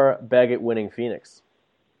 or Baggett winning Phoenix?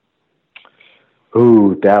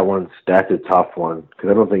 Ooh, that's a tough one because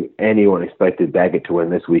I don't think anyone expected Baggett to win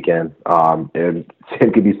this weekend. And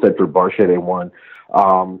same could be said for Barcia. They won.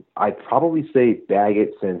 I'd probably say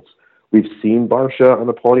Baggett since we've seen Barcia on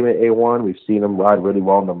the podium at A1. We've seen him ride really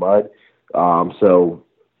well in the mud. So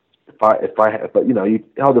if you know, you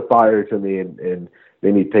held the fire to me and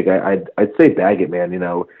made me pick, I'd say Baggett, man. You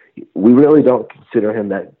know, we really don't consider him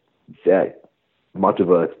that much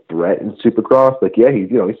of a threat in Supercross. Like, yeah, he's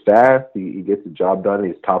fast. He gets the job done.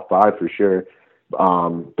 He's top 5 for sure.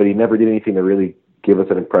 But he never did anything to really give us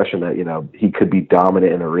an impression that, you know, he could be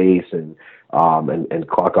dominant in a race and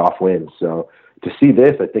clock off wins. So to see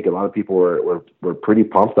this, I think a lot of people were pretty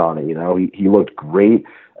pumped on it. You know, he looked great.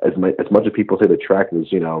 As much as people say the track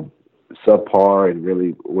was, you know, subpar and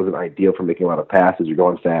really wasn't ideal for making a lot of passes or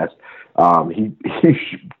going fast. He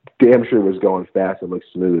damn sure was going fast and looked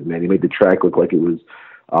smooth, man. He made the track look like it was,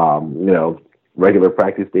 you know, regular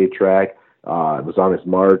practice day track. It was on his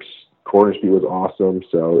marks. Corner speed was awesome.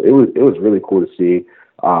 So it was really cool to see.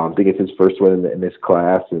 I think it's his first win in this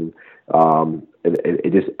class, and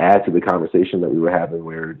it just adds to the conversation that we were having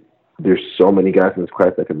where there's so many guys in this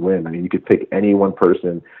class that can win. I mean, you could pick any one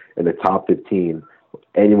person in the top 15.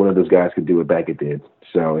 Any one of those guys could do what Baggett did.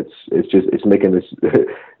 So it's making this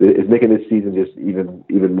season just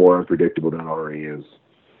even more unpredictable than it already is.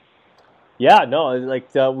 Yeah, no,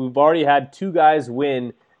 like we've already had 2 guys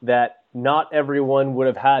win that not everyone would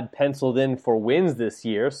have had penciled in for wins this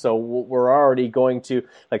year. So we're already going to,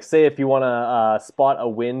 like, say if you want to spot a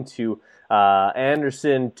win to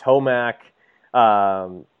Anderson, Tomac,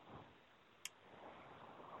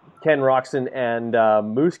 Ken Roczen, and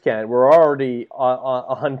Musquin, we're already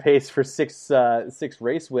on pace for six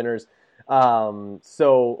race winners.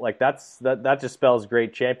 So like that just spells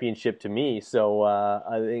great championship to me. So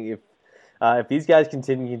I think if these guys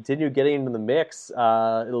continue getting into the mix,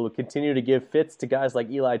 it'll continue to give fits to guys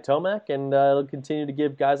like Eli Tomac, and it'll continue to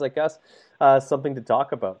give guys like us something to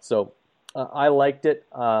talk about. So I liked it.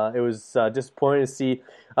 It was disappointing to see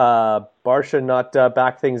Barcia not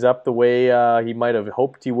back things up the way he might have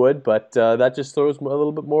hoped he would, but that just throws a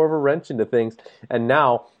little bit more of a wrench into things. And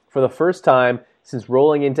now, for the first time since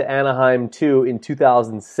rolling into Anaheim 2 in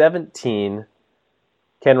 2017,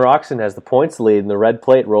 Ken Roczen has the points lead in the red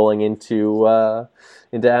plate rolling into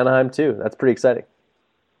Anaheim 2. That's pretty exciting.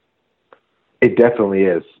 It definitely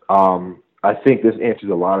is. I think this answers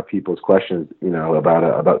a lot of people's questions,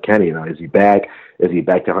 about Kenny. Is he back? Is he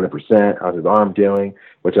back to 100%? How's his arm doing?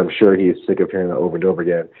 Which I'm sure he is sick of hearing that over and over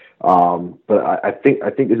again. But I think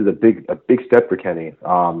this is a big step for Kenny.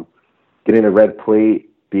 Getting a red plate,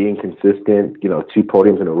 being consistent, 2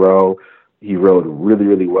 podiums in a row. He rode really,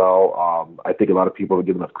 really well. I think a lot of people would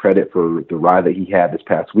give enough credit for the ride that he had this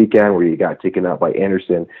past weekend where he got taken out by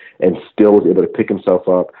Anderson and still was able to pick himself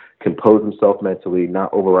up, compose himself mentally,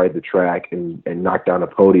 not override the track, and knock down a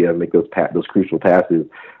podium, make those crucial passes.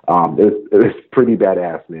 It was pretty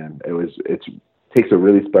badass, man. It takes a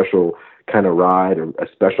really special kind of ride, or a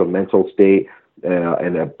special mental state,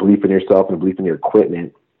 and a belief in yourself and a belief in your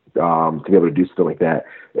equipment to be able to do something like that.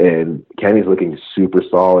 And Kenny's looking super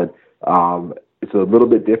solid. It's a little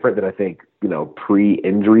bit different than I think,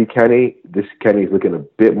 pre-injury Kenny. This Kenny's looking a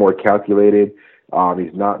bit more calculated.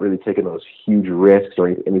 He's not really taking those huge risks or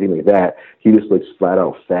anything like that. He just looks flat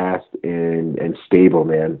out fast and stable,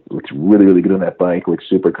 man. Looks really, really good on that bike. Looks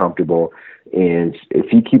super comfortable. And if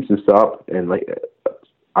he keeps this up, and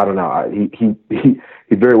I don't know, he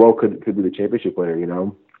very well could be the championship winner.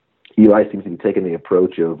 Eli seems to be taking the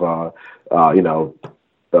approach of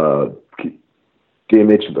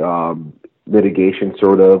damage mitigation,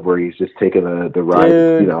 sort of, where he's just taking the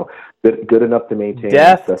ride, good enough to maintain.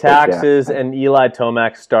 Death, taxes, and Eli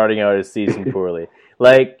Tomac starting out his season poorly.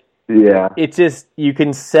 Yeah, it's just, you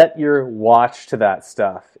can set your watch to that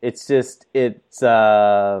stuff.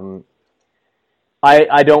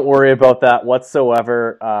 I don't worry about that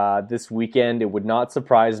whatsoever. This weekend, it would not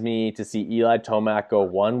surprise me to see Eli Tomac go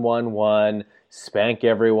 1-1-1, spank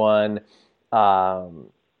everyone. I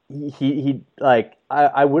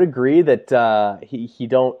would agree that he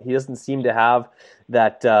doesn't seem to have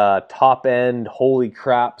that top end holy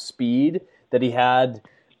crap speed that he had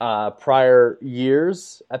prior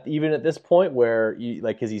years even at this point, where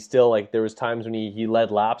because he's still there was times when he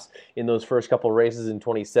led laps in those first couple races in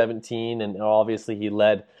 2017, and obviously he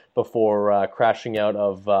led before crashing out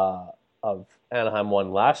of Anaheim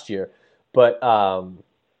 1 last year, but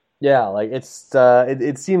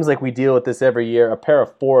it seems like we deal with this every year. A pair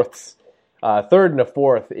of fourths, third and a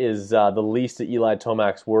fourth, is the least of Eli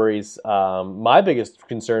Tomac's worries. My biggest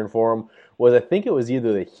concern for him was, I think it was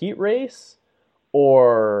either the heat race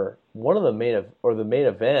or the main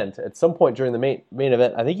event. At some point during the main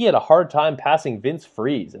event, I think he had a hard time passing Vince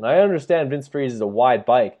Friese. And I understand Vince Friese is a wide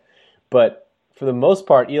bike, but for the most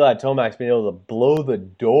part, Eli Tomac's been able to blow the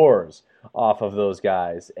doors off of those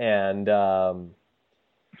guys. And for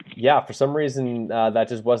some reason, that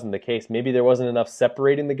just wasn't the case. Maybe there wasn't enough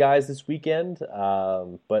separating the guys this weekend,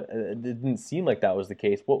 but it didn't seem like that was the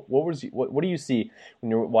case. What do you see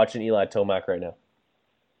when you're watching Eli Tomac right now?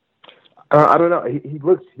 I don't know. He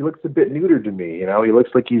looks a bit neutered to me. He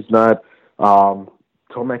looks like he's not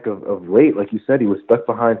Tomac of late. Like you said, he was stuck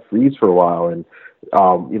behind Friese for a while, and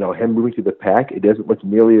him moving through the pack, it doesn't look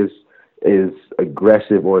nearly as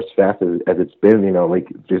aggressive or as fast as it's been,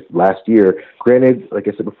 just last year. Granted, like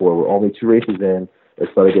I said before, we're only 2 races in.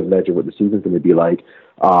 It's not a good measure what the season's going to be like.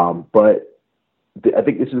 But I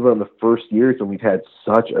think this is one of the first years when we've had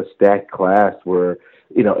such a stacked class where,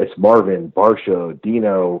 it's Marvin, Barsha,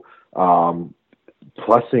 Dino, Plessinger,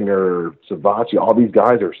 Savatgy. All these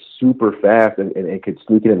guys are super fast and could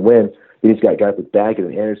sneak in and win. Then he's got guys with Baggett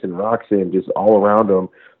and Anderson, Roxon, just all around him.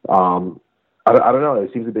 I don't know.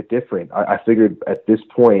 It seems a bit different. I figured at this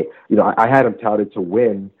point, I had him touted to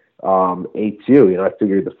win A2. I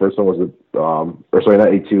figured the first one was not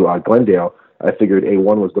A2, Glendale. I figured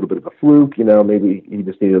A1 was a little bit of a fluke. Maybe he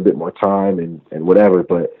just needed a bit more time and whatever.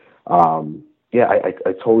 But I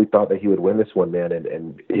totally thought that he would win this one, man.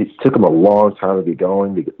 And it took him a long time to get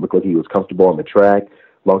going. It looked like he was comfortable on the track.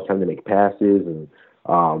 Long time to make passes, and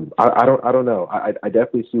I don't know. I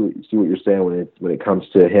definitely see what you're saying when it comes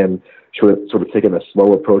to him sort of taking a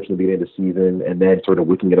slow approach in the beginning of the season and then sort of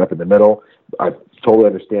wicking it up in the middle. I totally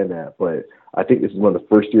understand that, but I think this is one of the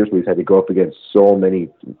first years where he's had to go up against so many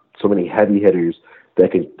heavy hitters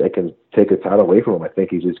that can take a title away from him. I think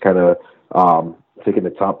he's just kind of taking the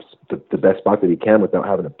best spot that he can without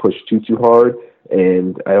having to push too hard.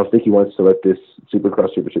 And I don't think he wants to let this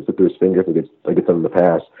Supercross championship slip through his fingers like it's done in the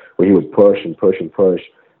past, where he would push and push and push,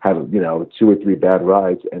 have 2 or 3 bad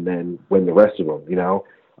rides, and then win the rest of them.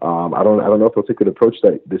 I don't know if he'll take an approach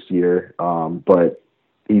that this year, but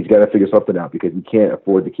he's got to figure something out because he can't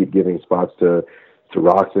afford to keep giving spots to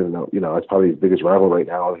Roxon. That's probably his biggest rival right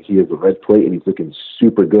now. He has a red plate and he's looking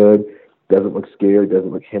super good. Doesn't look scared,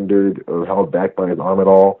 doesn't look hindered or held back by his arm at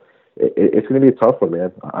all. It's going to be a tough one,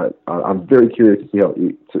 man. I'm very curious to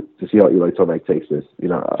see how Eli Tomac takes this.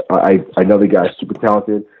 I know the guy's super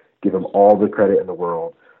talented. give him all the credit in the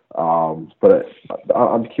world. But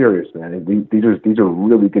I'm curious, man. These are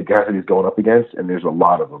really good guys that he's going up against, and there's a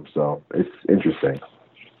lot of them, so it's interesting.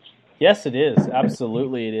 Yes, it is.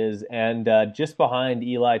 Absolutely, it is. And just behind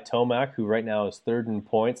Eli Tomac, who right now is third in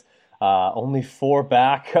points, only 4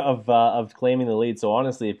 back of claiming the lead. So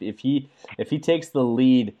honestly, if he takes the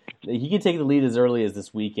lead, he could take the lead as early as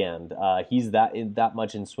this weekend. He's that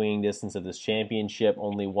much in swinging distance of this championship,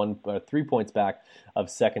 only 3 points back of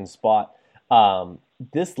second spot.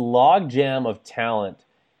 This logjam of talent,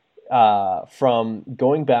 from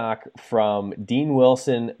going back from Dean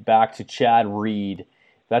Wilson back to Chad Reed,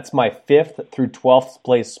 that's my 5th through 12th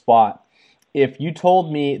place spot. If you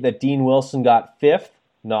told me that Dean Wilson got 5th,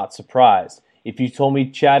 not surprised. If you told me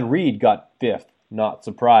Chad Reed got 5th, not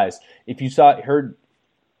surprised. If you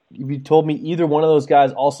told me either one of those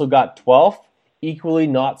guys also got 12th, equally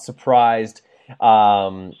not surprised.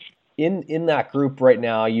 In that group right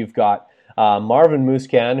now, you've got Marvin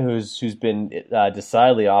Musquin, who's been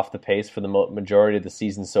decidedly off the pace for the majority of the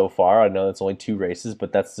season so far. I know it's only 2 races,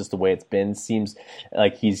 but that's just the way it's been. Seems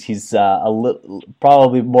like he's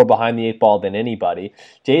probably more behind the 8 ball than anybody.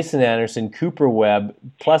 Jason Anderson, Cooper Webb,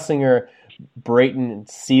 Plessinger, Brayton,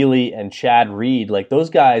 Seeley, and Chad Reed. Like those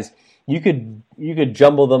guys, you could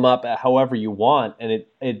jumble them up however you want, and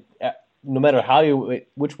it no matter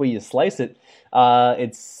which way you slice it,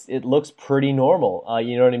 it looks pretty normal.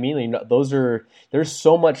 You know what I mean? There's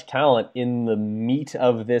so much talent in the meat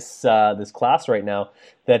of this class right now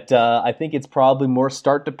that I think it's probably more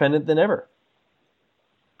start dependent than ever.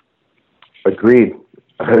 Agreed.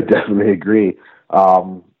 I definitely agree.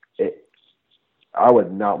 I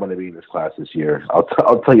would not want to be in this class this year.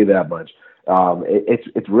 I'll tell you that much.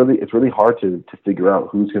 It's really hard to figure out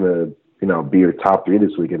who's going to be your top 3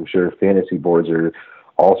 this week. I'm sure fantasy boards are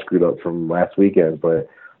all screwed up from last weekend, but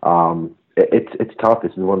it's tough.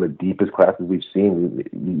 This is one of the deepest classes we've seen.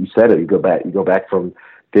 You said it. You go back from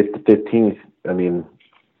 5th to 15th. I mean,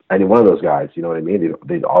 any one of those guys. You know what I mean?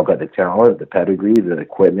 They all got the talent, the pedigree, the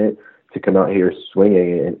equipment to come out here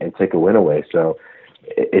swinging and take a win away. So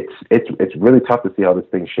it's really tough to see how this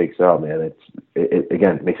thing shakes out, man.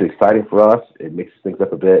 It makes it exciting for us. It mixes things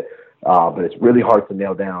up a bit. But it's really hard to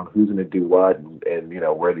nail down who's going to do what and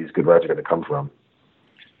where these good rides are going to come from.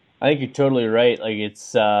 I think you're totally right. Like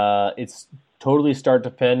it's totally start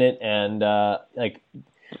dependent, and like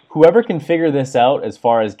whoever can figure this out as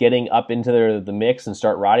far as getting up into the mix and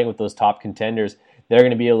start riding with those top contenders, they're going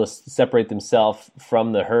to be able to separate themselves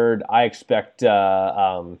from the herd. I expect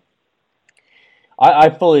I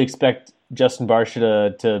fully expect Justin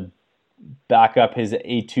Barcia to back up his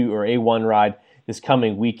A2 or A1 ride this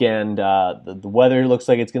coming weekend. The weather looks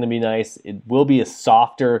like it's going to be nice. It will be a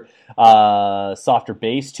softer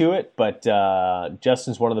base to it, but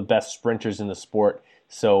Justin's one of the best sprinters in the sport,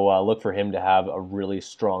 so look for him to have a really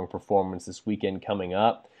strong performance this weekend coming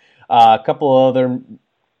up. A couple of other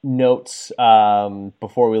notes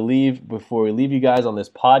before we leave you guys on this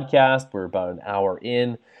podcast. We're about an hour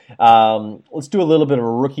in. Let's do a little bit of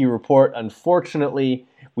a rookie report. Unfortunately,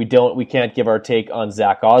 we can't give our take on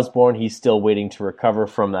Zach Osborne. He's still waiting to recover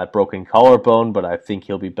from that broken collarbone, but I think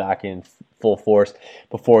he'll be back in full force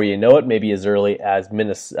before you know it, maybe as early as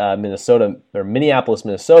Minneapolis,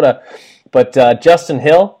 Minnesota. But Justin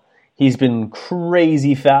Hill, he's been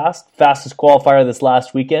crazy fastest qualifier this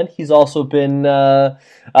last weekend. He's also been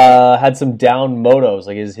had some down motos,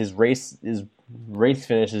 like his race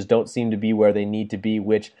finishes don't seem to be where they need to be.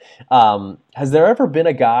 Which has there ever been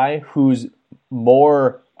a guy who's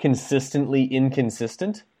more consistently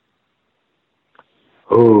inconsistent?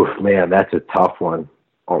 Oh man, that's a tough one.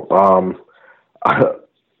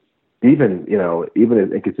 Even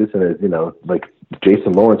as inconsistent as like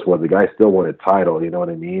Jason Lawrence was, the guy still won a title. You know what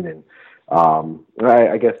I mean? And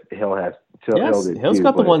I guess Hill has. Hill's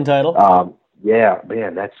got the one title. Yeah,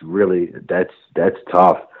 man, that's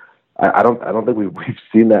tough. I don't think we've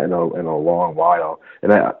seen that in a long while,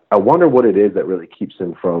 and I wonder what it is that really keeps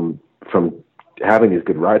him from having these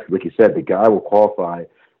good rides. Like you said, the guy will qualify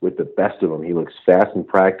with the best of them. He looks fast in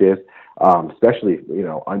practice, especially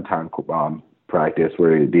untimed practice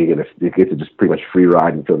where he gets to just pretty much free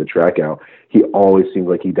ride and fill the track out. He always seems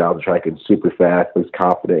like he down the track and super fast, looks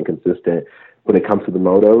confident and consistent. When it comes to the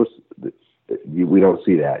motos, we don't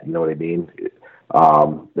see that. You know what I mean?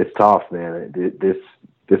 It's tough, man. This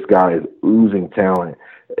guy is oozing talent.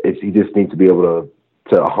 He just needs to be able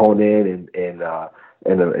to hone in and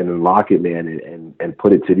lock it, man, and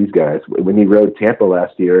put it to these guys. When he rode Tampa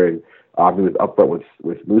last year and he was up front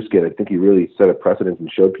with Musquin, I think he really set a precedent and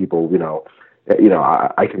showed people,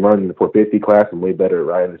 I can run in the 450 class. I'm way better at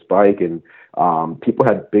riding this bike, and people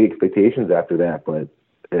had big expectations after that. But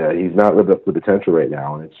he's not lived up to the potential right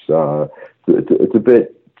now, and it's a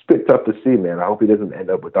bit tough to see, man. I hope he doesn't end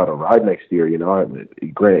up without a ride next year. Granted,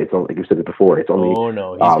 it's only, like you said it before, it's only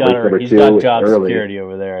he's got job security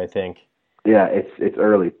over there, I think. Yeah, it's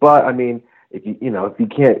early, but I mean, if you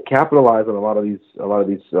can't capitalize on a lot of these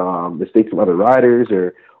mistakes of other riders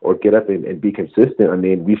or get up and be consistent, I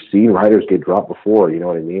mean, we've seen riders get dropped before. You know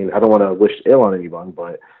what I mean? I don't want to wish ill on anyone,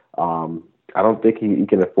 but I don't think he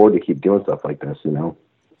can afford to keep doing stuff like this.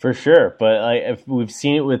 For sure, but if we've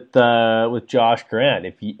seen it with Josh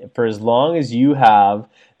Grant, for as long as you have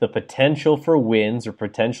the potential for wins or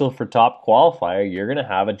potential for top qualifier, you're going to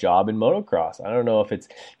have a job in motocross. I don't know if it's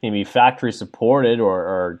going to be factory supported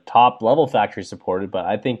or top level factory supported, but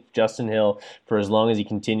I think Justin Hill, for as long as he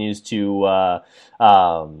continues to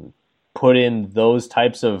put in those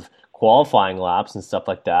types of qualifying laps and stuff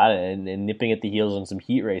like that, and nipping at the heels on some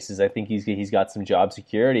heat races, I think he's got some job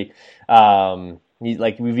security.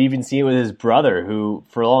 We've even seen it with his brother, who,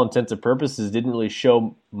 for all intents and purposes, didn't really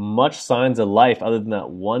show much signs of life other than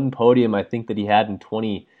that one podium I think that he had in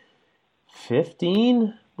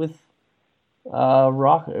 2015 with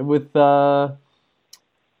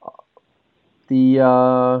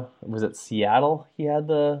was it Seattle? He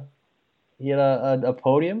had a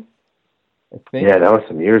podium, I think. Yeah, that was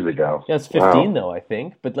some years ago. Yeah, it's 15 though, I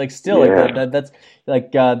think. But still,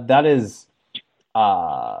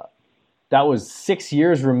 that was 6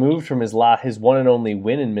 years removed from his one and only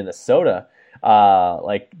win in Minnesota.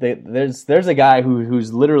 There's a guy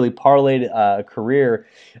who's literally parlayed a career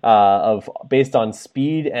based on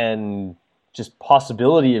speed and just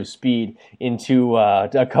possibility of speed into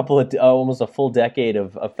a couple of almost a full decade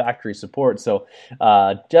of factory support. So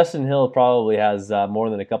Justin Hill probably has more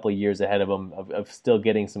than a couple of years ahead of him of still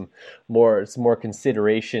getting some more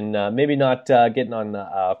consideration. Maybe not getting on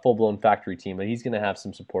a full-blown factory team, but he's going to have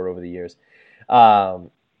some support over the years.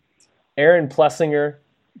 Aaron Plessinger,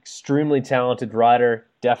 extremely talented rider,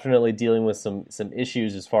 definitely dealing with some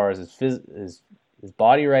issues as far as his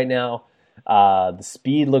body right now. The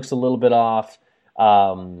speed looks a little bit off.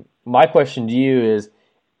 My question to you is,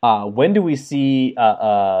 when do we see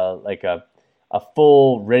a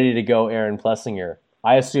full ready to go Aaron Plessinger?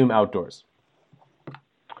 I assume outdoors.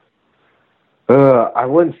 I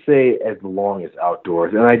wouldn't say as long as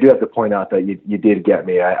outdoors, and I do have to point out that you did get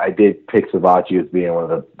me. I did pick Savatgy as being one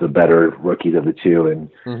of the better rookies of the two, and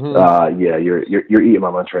yeah, you're eating my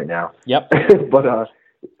lunch right now. Yep. But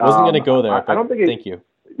wasn't going to go there. I don't think. Thank you.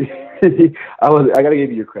 I got to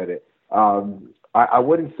give you credit. I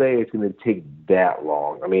wouldn't say it's going to take that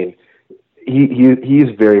long. I mean, he's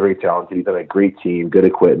very, very talented. He's on a great team, good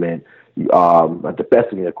equipment. Not the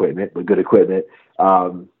best in the equipment, but good equipment.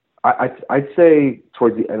 I'd say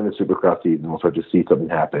towards the end of the Supercross season, we'll start to see something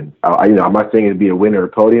happen. I'm not saying it'd be a win or a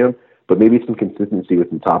podium, but maybe some consistency with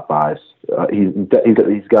some top buys. He's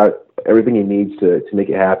got everything he needs to make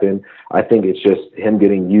it happen. I think it's just him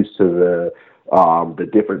getting used to the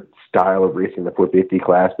different style of racing, the 450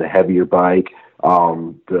 class, the heavier bike,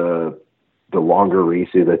 the longer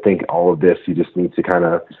races. I think all of this he just needs to kind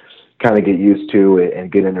of get used to it and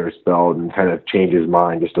get under his belt and kind of change his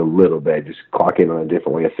mind just a little bit, just clock in on a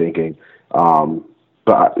different way of thinking.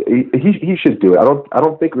 But he should do it. I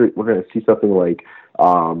don't think we're going to see something like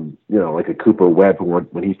like a Cooper Webb who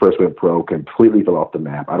when he first went pro completely fell off the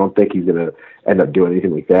map. I don't think he's going to end up doing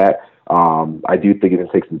anything like that. I do think it's going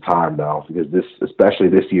to take some time though, because especially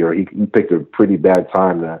this year, he picked a pretty bad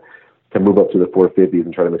time to move up to the 450s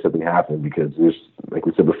and try to make something happen, because there's, like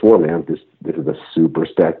we said before, man, this is a super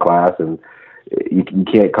stacked class, and you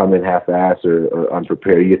can't come in half-assed or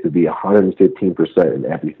unprepared. You have to be 115% in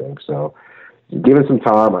everything. So give him some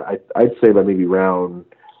time. I'd say by maybe round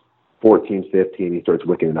 14, 15, he starts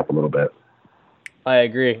wicking it up a little bit. I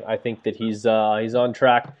agree. I think that he's on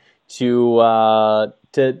track to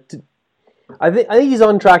I think he's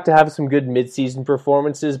on track to have some good mid-season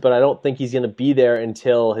performances, but I don't think he's going to be there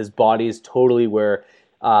until his body is totally where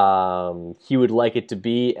he would like it to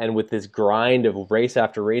be. And with this grind of race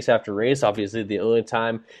after race after race, obviously the only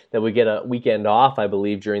time that we get a weekend off, I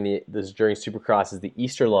believe, during Supercross is the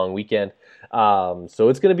Easter long weekend. So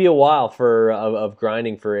it's going to be a while of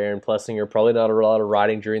grinding for Aaron Plessinger. Probably not a lot of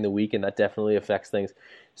riding during the week, and that definitely affects things.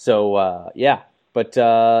 So yeah. But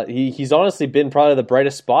he's honestly been probably the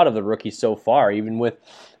brightest spot of the rookies so far, even with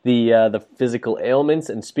the physical ailments.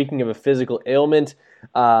 And speaking of a physical ailment,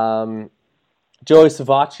 Joey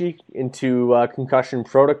Savatgy into concussion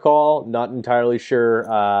protocol. Not entirely sure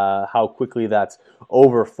how quickly that's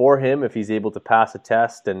over for him if he's able to pass a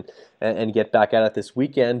test and get back at it this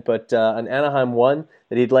weekend. But an Anaheim one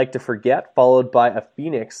that he'd like to forget, followed by a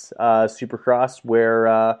Phoenix Supercross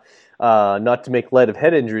where, not to make light of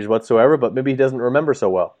head injuries whatsoever, but maybe he doesn't remember so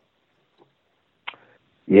well.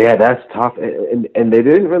 Yeah, that's tough. And they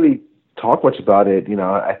didn't really talk much about it,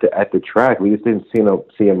 at the track. We just didn't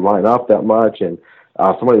see him line up that much. And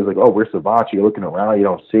somebody was like, "Oh, where's Savatgy?" You're looking around, you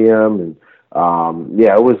don't see him. And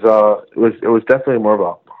it was definitely more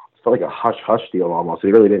of felt like a hush deal almost.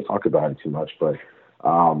 They really didn't talk about it too much, but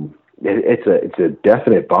it's a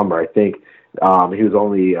definite bummer. I think he was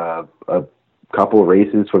only a couple of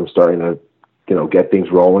races from starting to get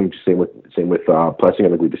things rolling. Same with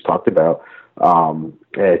Plessinger, like we just talked about.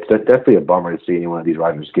 It's definitely a bummer to see any one of these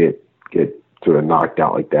riders get sort of knocked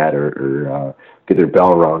out like that or get their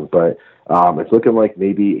bell rung. But it's looking like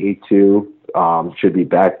maybe A2 should be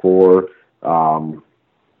back for.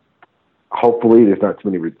 Hopefully there's not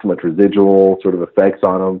too much residual sort of effects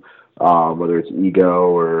on him, whether it's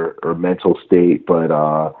ego or mental state. But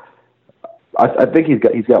I think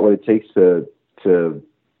he's got what it takes to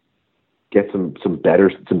get some better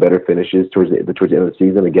finishes towards the end of the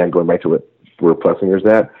season. Again, going back to where Plessinger's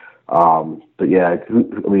at. But yeah,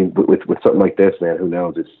 with something like this, man, who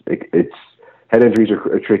knows? It's head injuries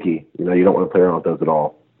are tricky. You don't want to play around with those at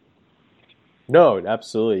all. No,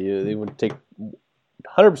 absolutely. They would take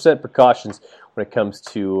 100% precautions when it comes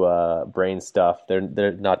to brain stuff. They're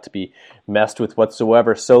not to be messed with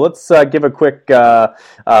whatsoever. So let's give a quick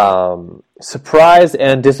surprise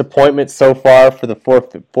and disappointment so far for the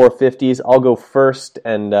 450s. I'll go first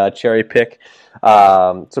and cherry pick.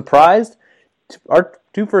 Surprised. Our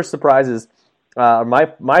two first surprises.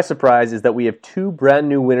 My surprise is that we have two brand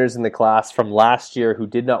new winners in the class from last year who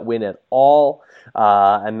did not win at all.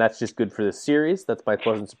 And that's just good for the series. That's my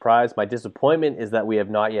pleasant surprise. My disappointment is that we have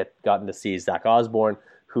not yet gotten to see Zach Osborne,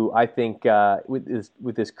 who I think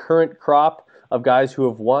with this current crop of guys who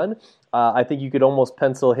have won, I think you could almost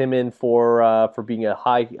pencil him in for being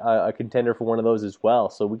a contender for one of those as well.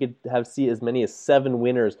 So we could see as many as 7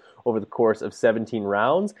 winners over the course of 17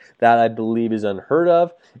 rounds. That I believe is unheard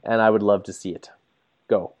of, and I would love to see it.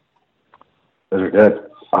 Go. Those are good.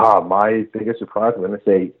 My biggest surprise, I'm going to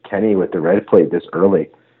say Kenny with the red plate this early.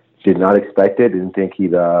 Did not expect it. Didn't think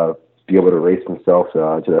he'd be able to race himself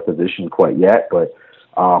to that position quite yet, but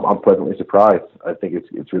I'm pleasantly surprised. I think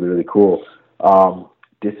it's really, really cool.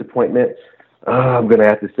 Disappointment, I'm going to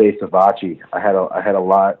have to say Savatgy. I had a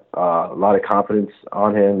lot of confidence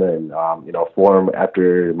on him, and for him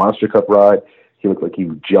after the Monster Cup ride, he looked like he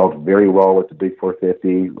gelled very well with the Big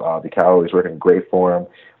 450. The Callaway was working great for him,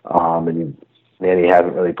 and he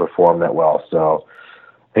hasn't really performed that well. So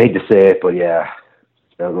I hate to say it, but yeah,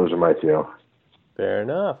 those are my two. Fair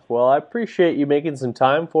enough. Well, I appreciate you making some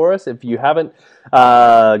time for us. If you haven't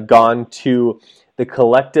gone to the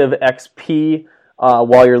Collective XP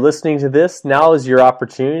while you're listening to this, now is your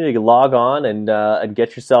opportunity to log on and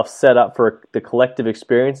get yourself set up for the Collective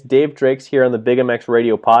experience. Dave Drake's here on the Big MX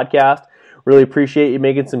Radio podcast. Really appreciate you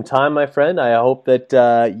making some time, my friend. I hope that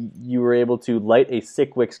you were able to light a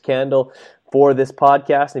Sickwix candle for this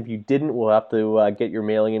podcast. And if you didn't, we'll have to get your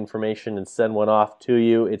mailing information and send one off to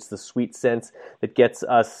you. It's the sweet scents that gets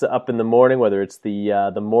us up in the morning, whether it's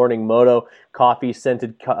the Morning Moto coffee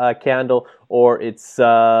scented candle, or it's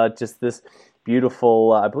just this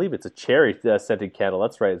beautiful, I believe it's a cherry scented candle.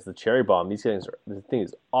 That's right, it's the Cherry Bomb. This thing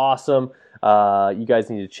is awesome. You guys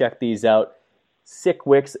need to check these out.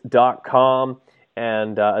 Sickwix.com,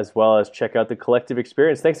 and as well as check out the Collective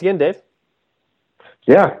experience. Thanks again, Dave.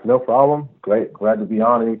 Yeah, no problem. Great. Glad to be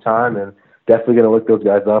on anytime, and definitely going to look those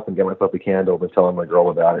guys up and get myself a candle. I've been telling my girl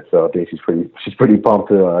about it, so I think she's pretty pumped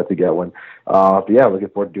to get one. But yeah, looking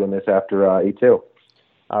forward to doing this after A2.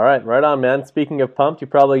 All right, right on, man. Speaking of pumped, you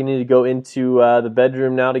probably need to go into the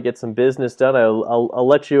bedroom now to get some business done. I'll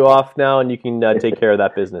let you off now, and you can take care of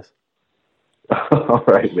that business. All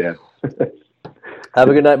right, man. Have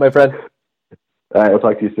a good night, my friend. All right, I'll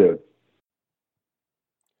talk to you soon.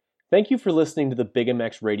 Thank you for listening to the Big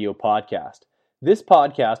MX Radio podcast. This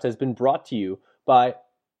podcast has been brought to you by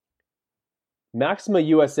Maxima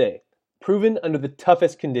USA, proven under the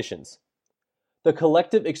toughest conditions. The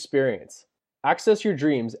Collective Experience. Access your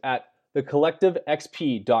dreams at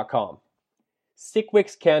thecollectivexp.com.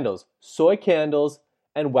 Sickwix Candles, soy candles,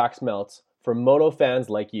 and wax melts for moto fans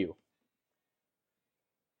like you.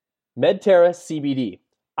 Medterra CBD.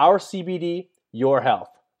 Our CBD, your health.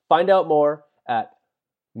 Find out more at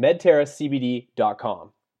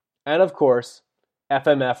medterracbd.com. And of course,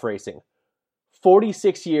 FMF Racing.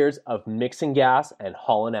 46 years of mixing gas and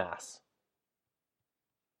hauling ass.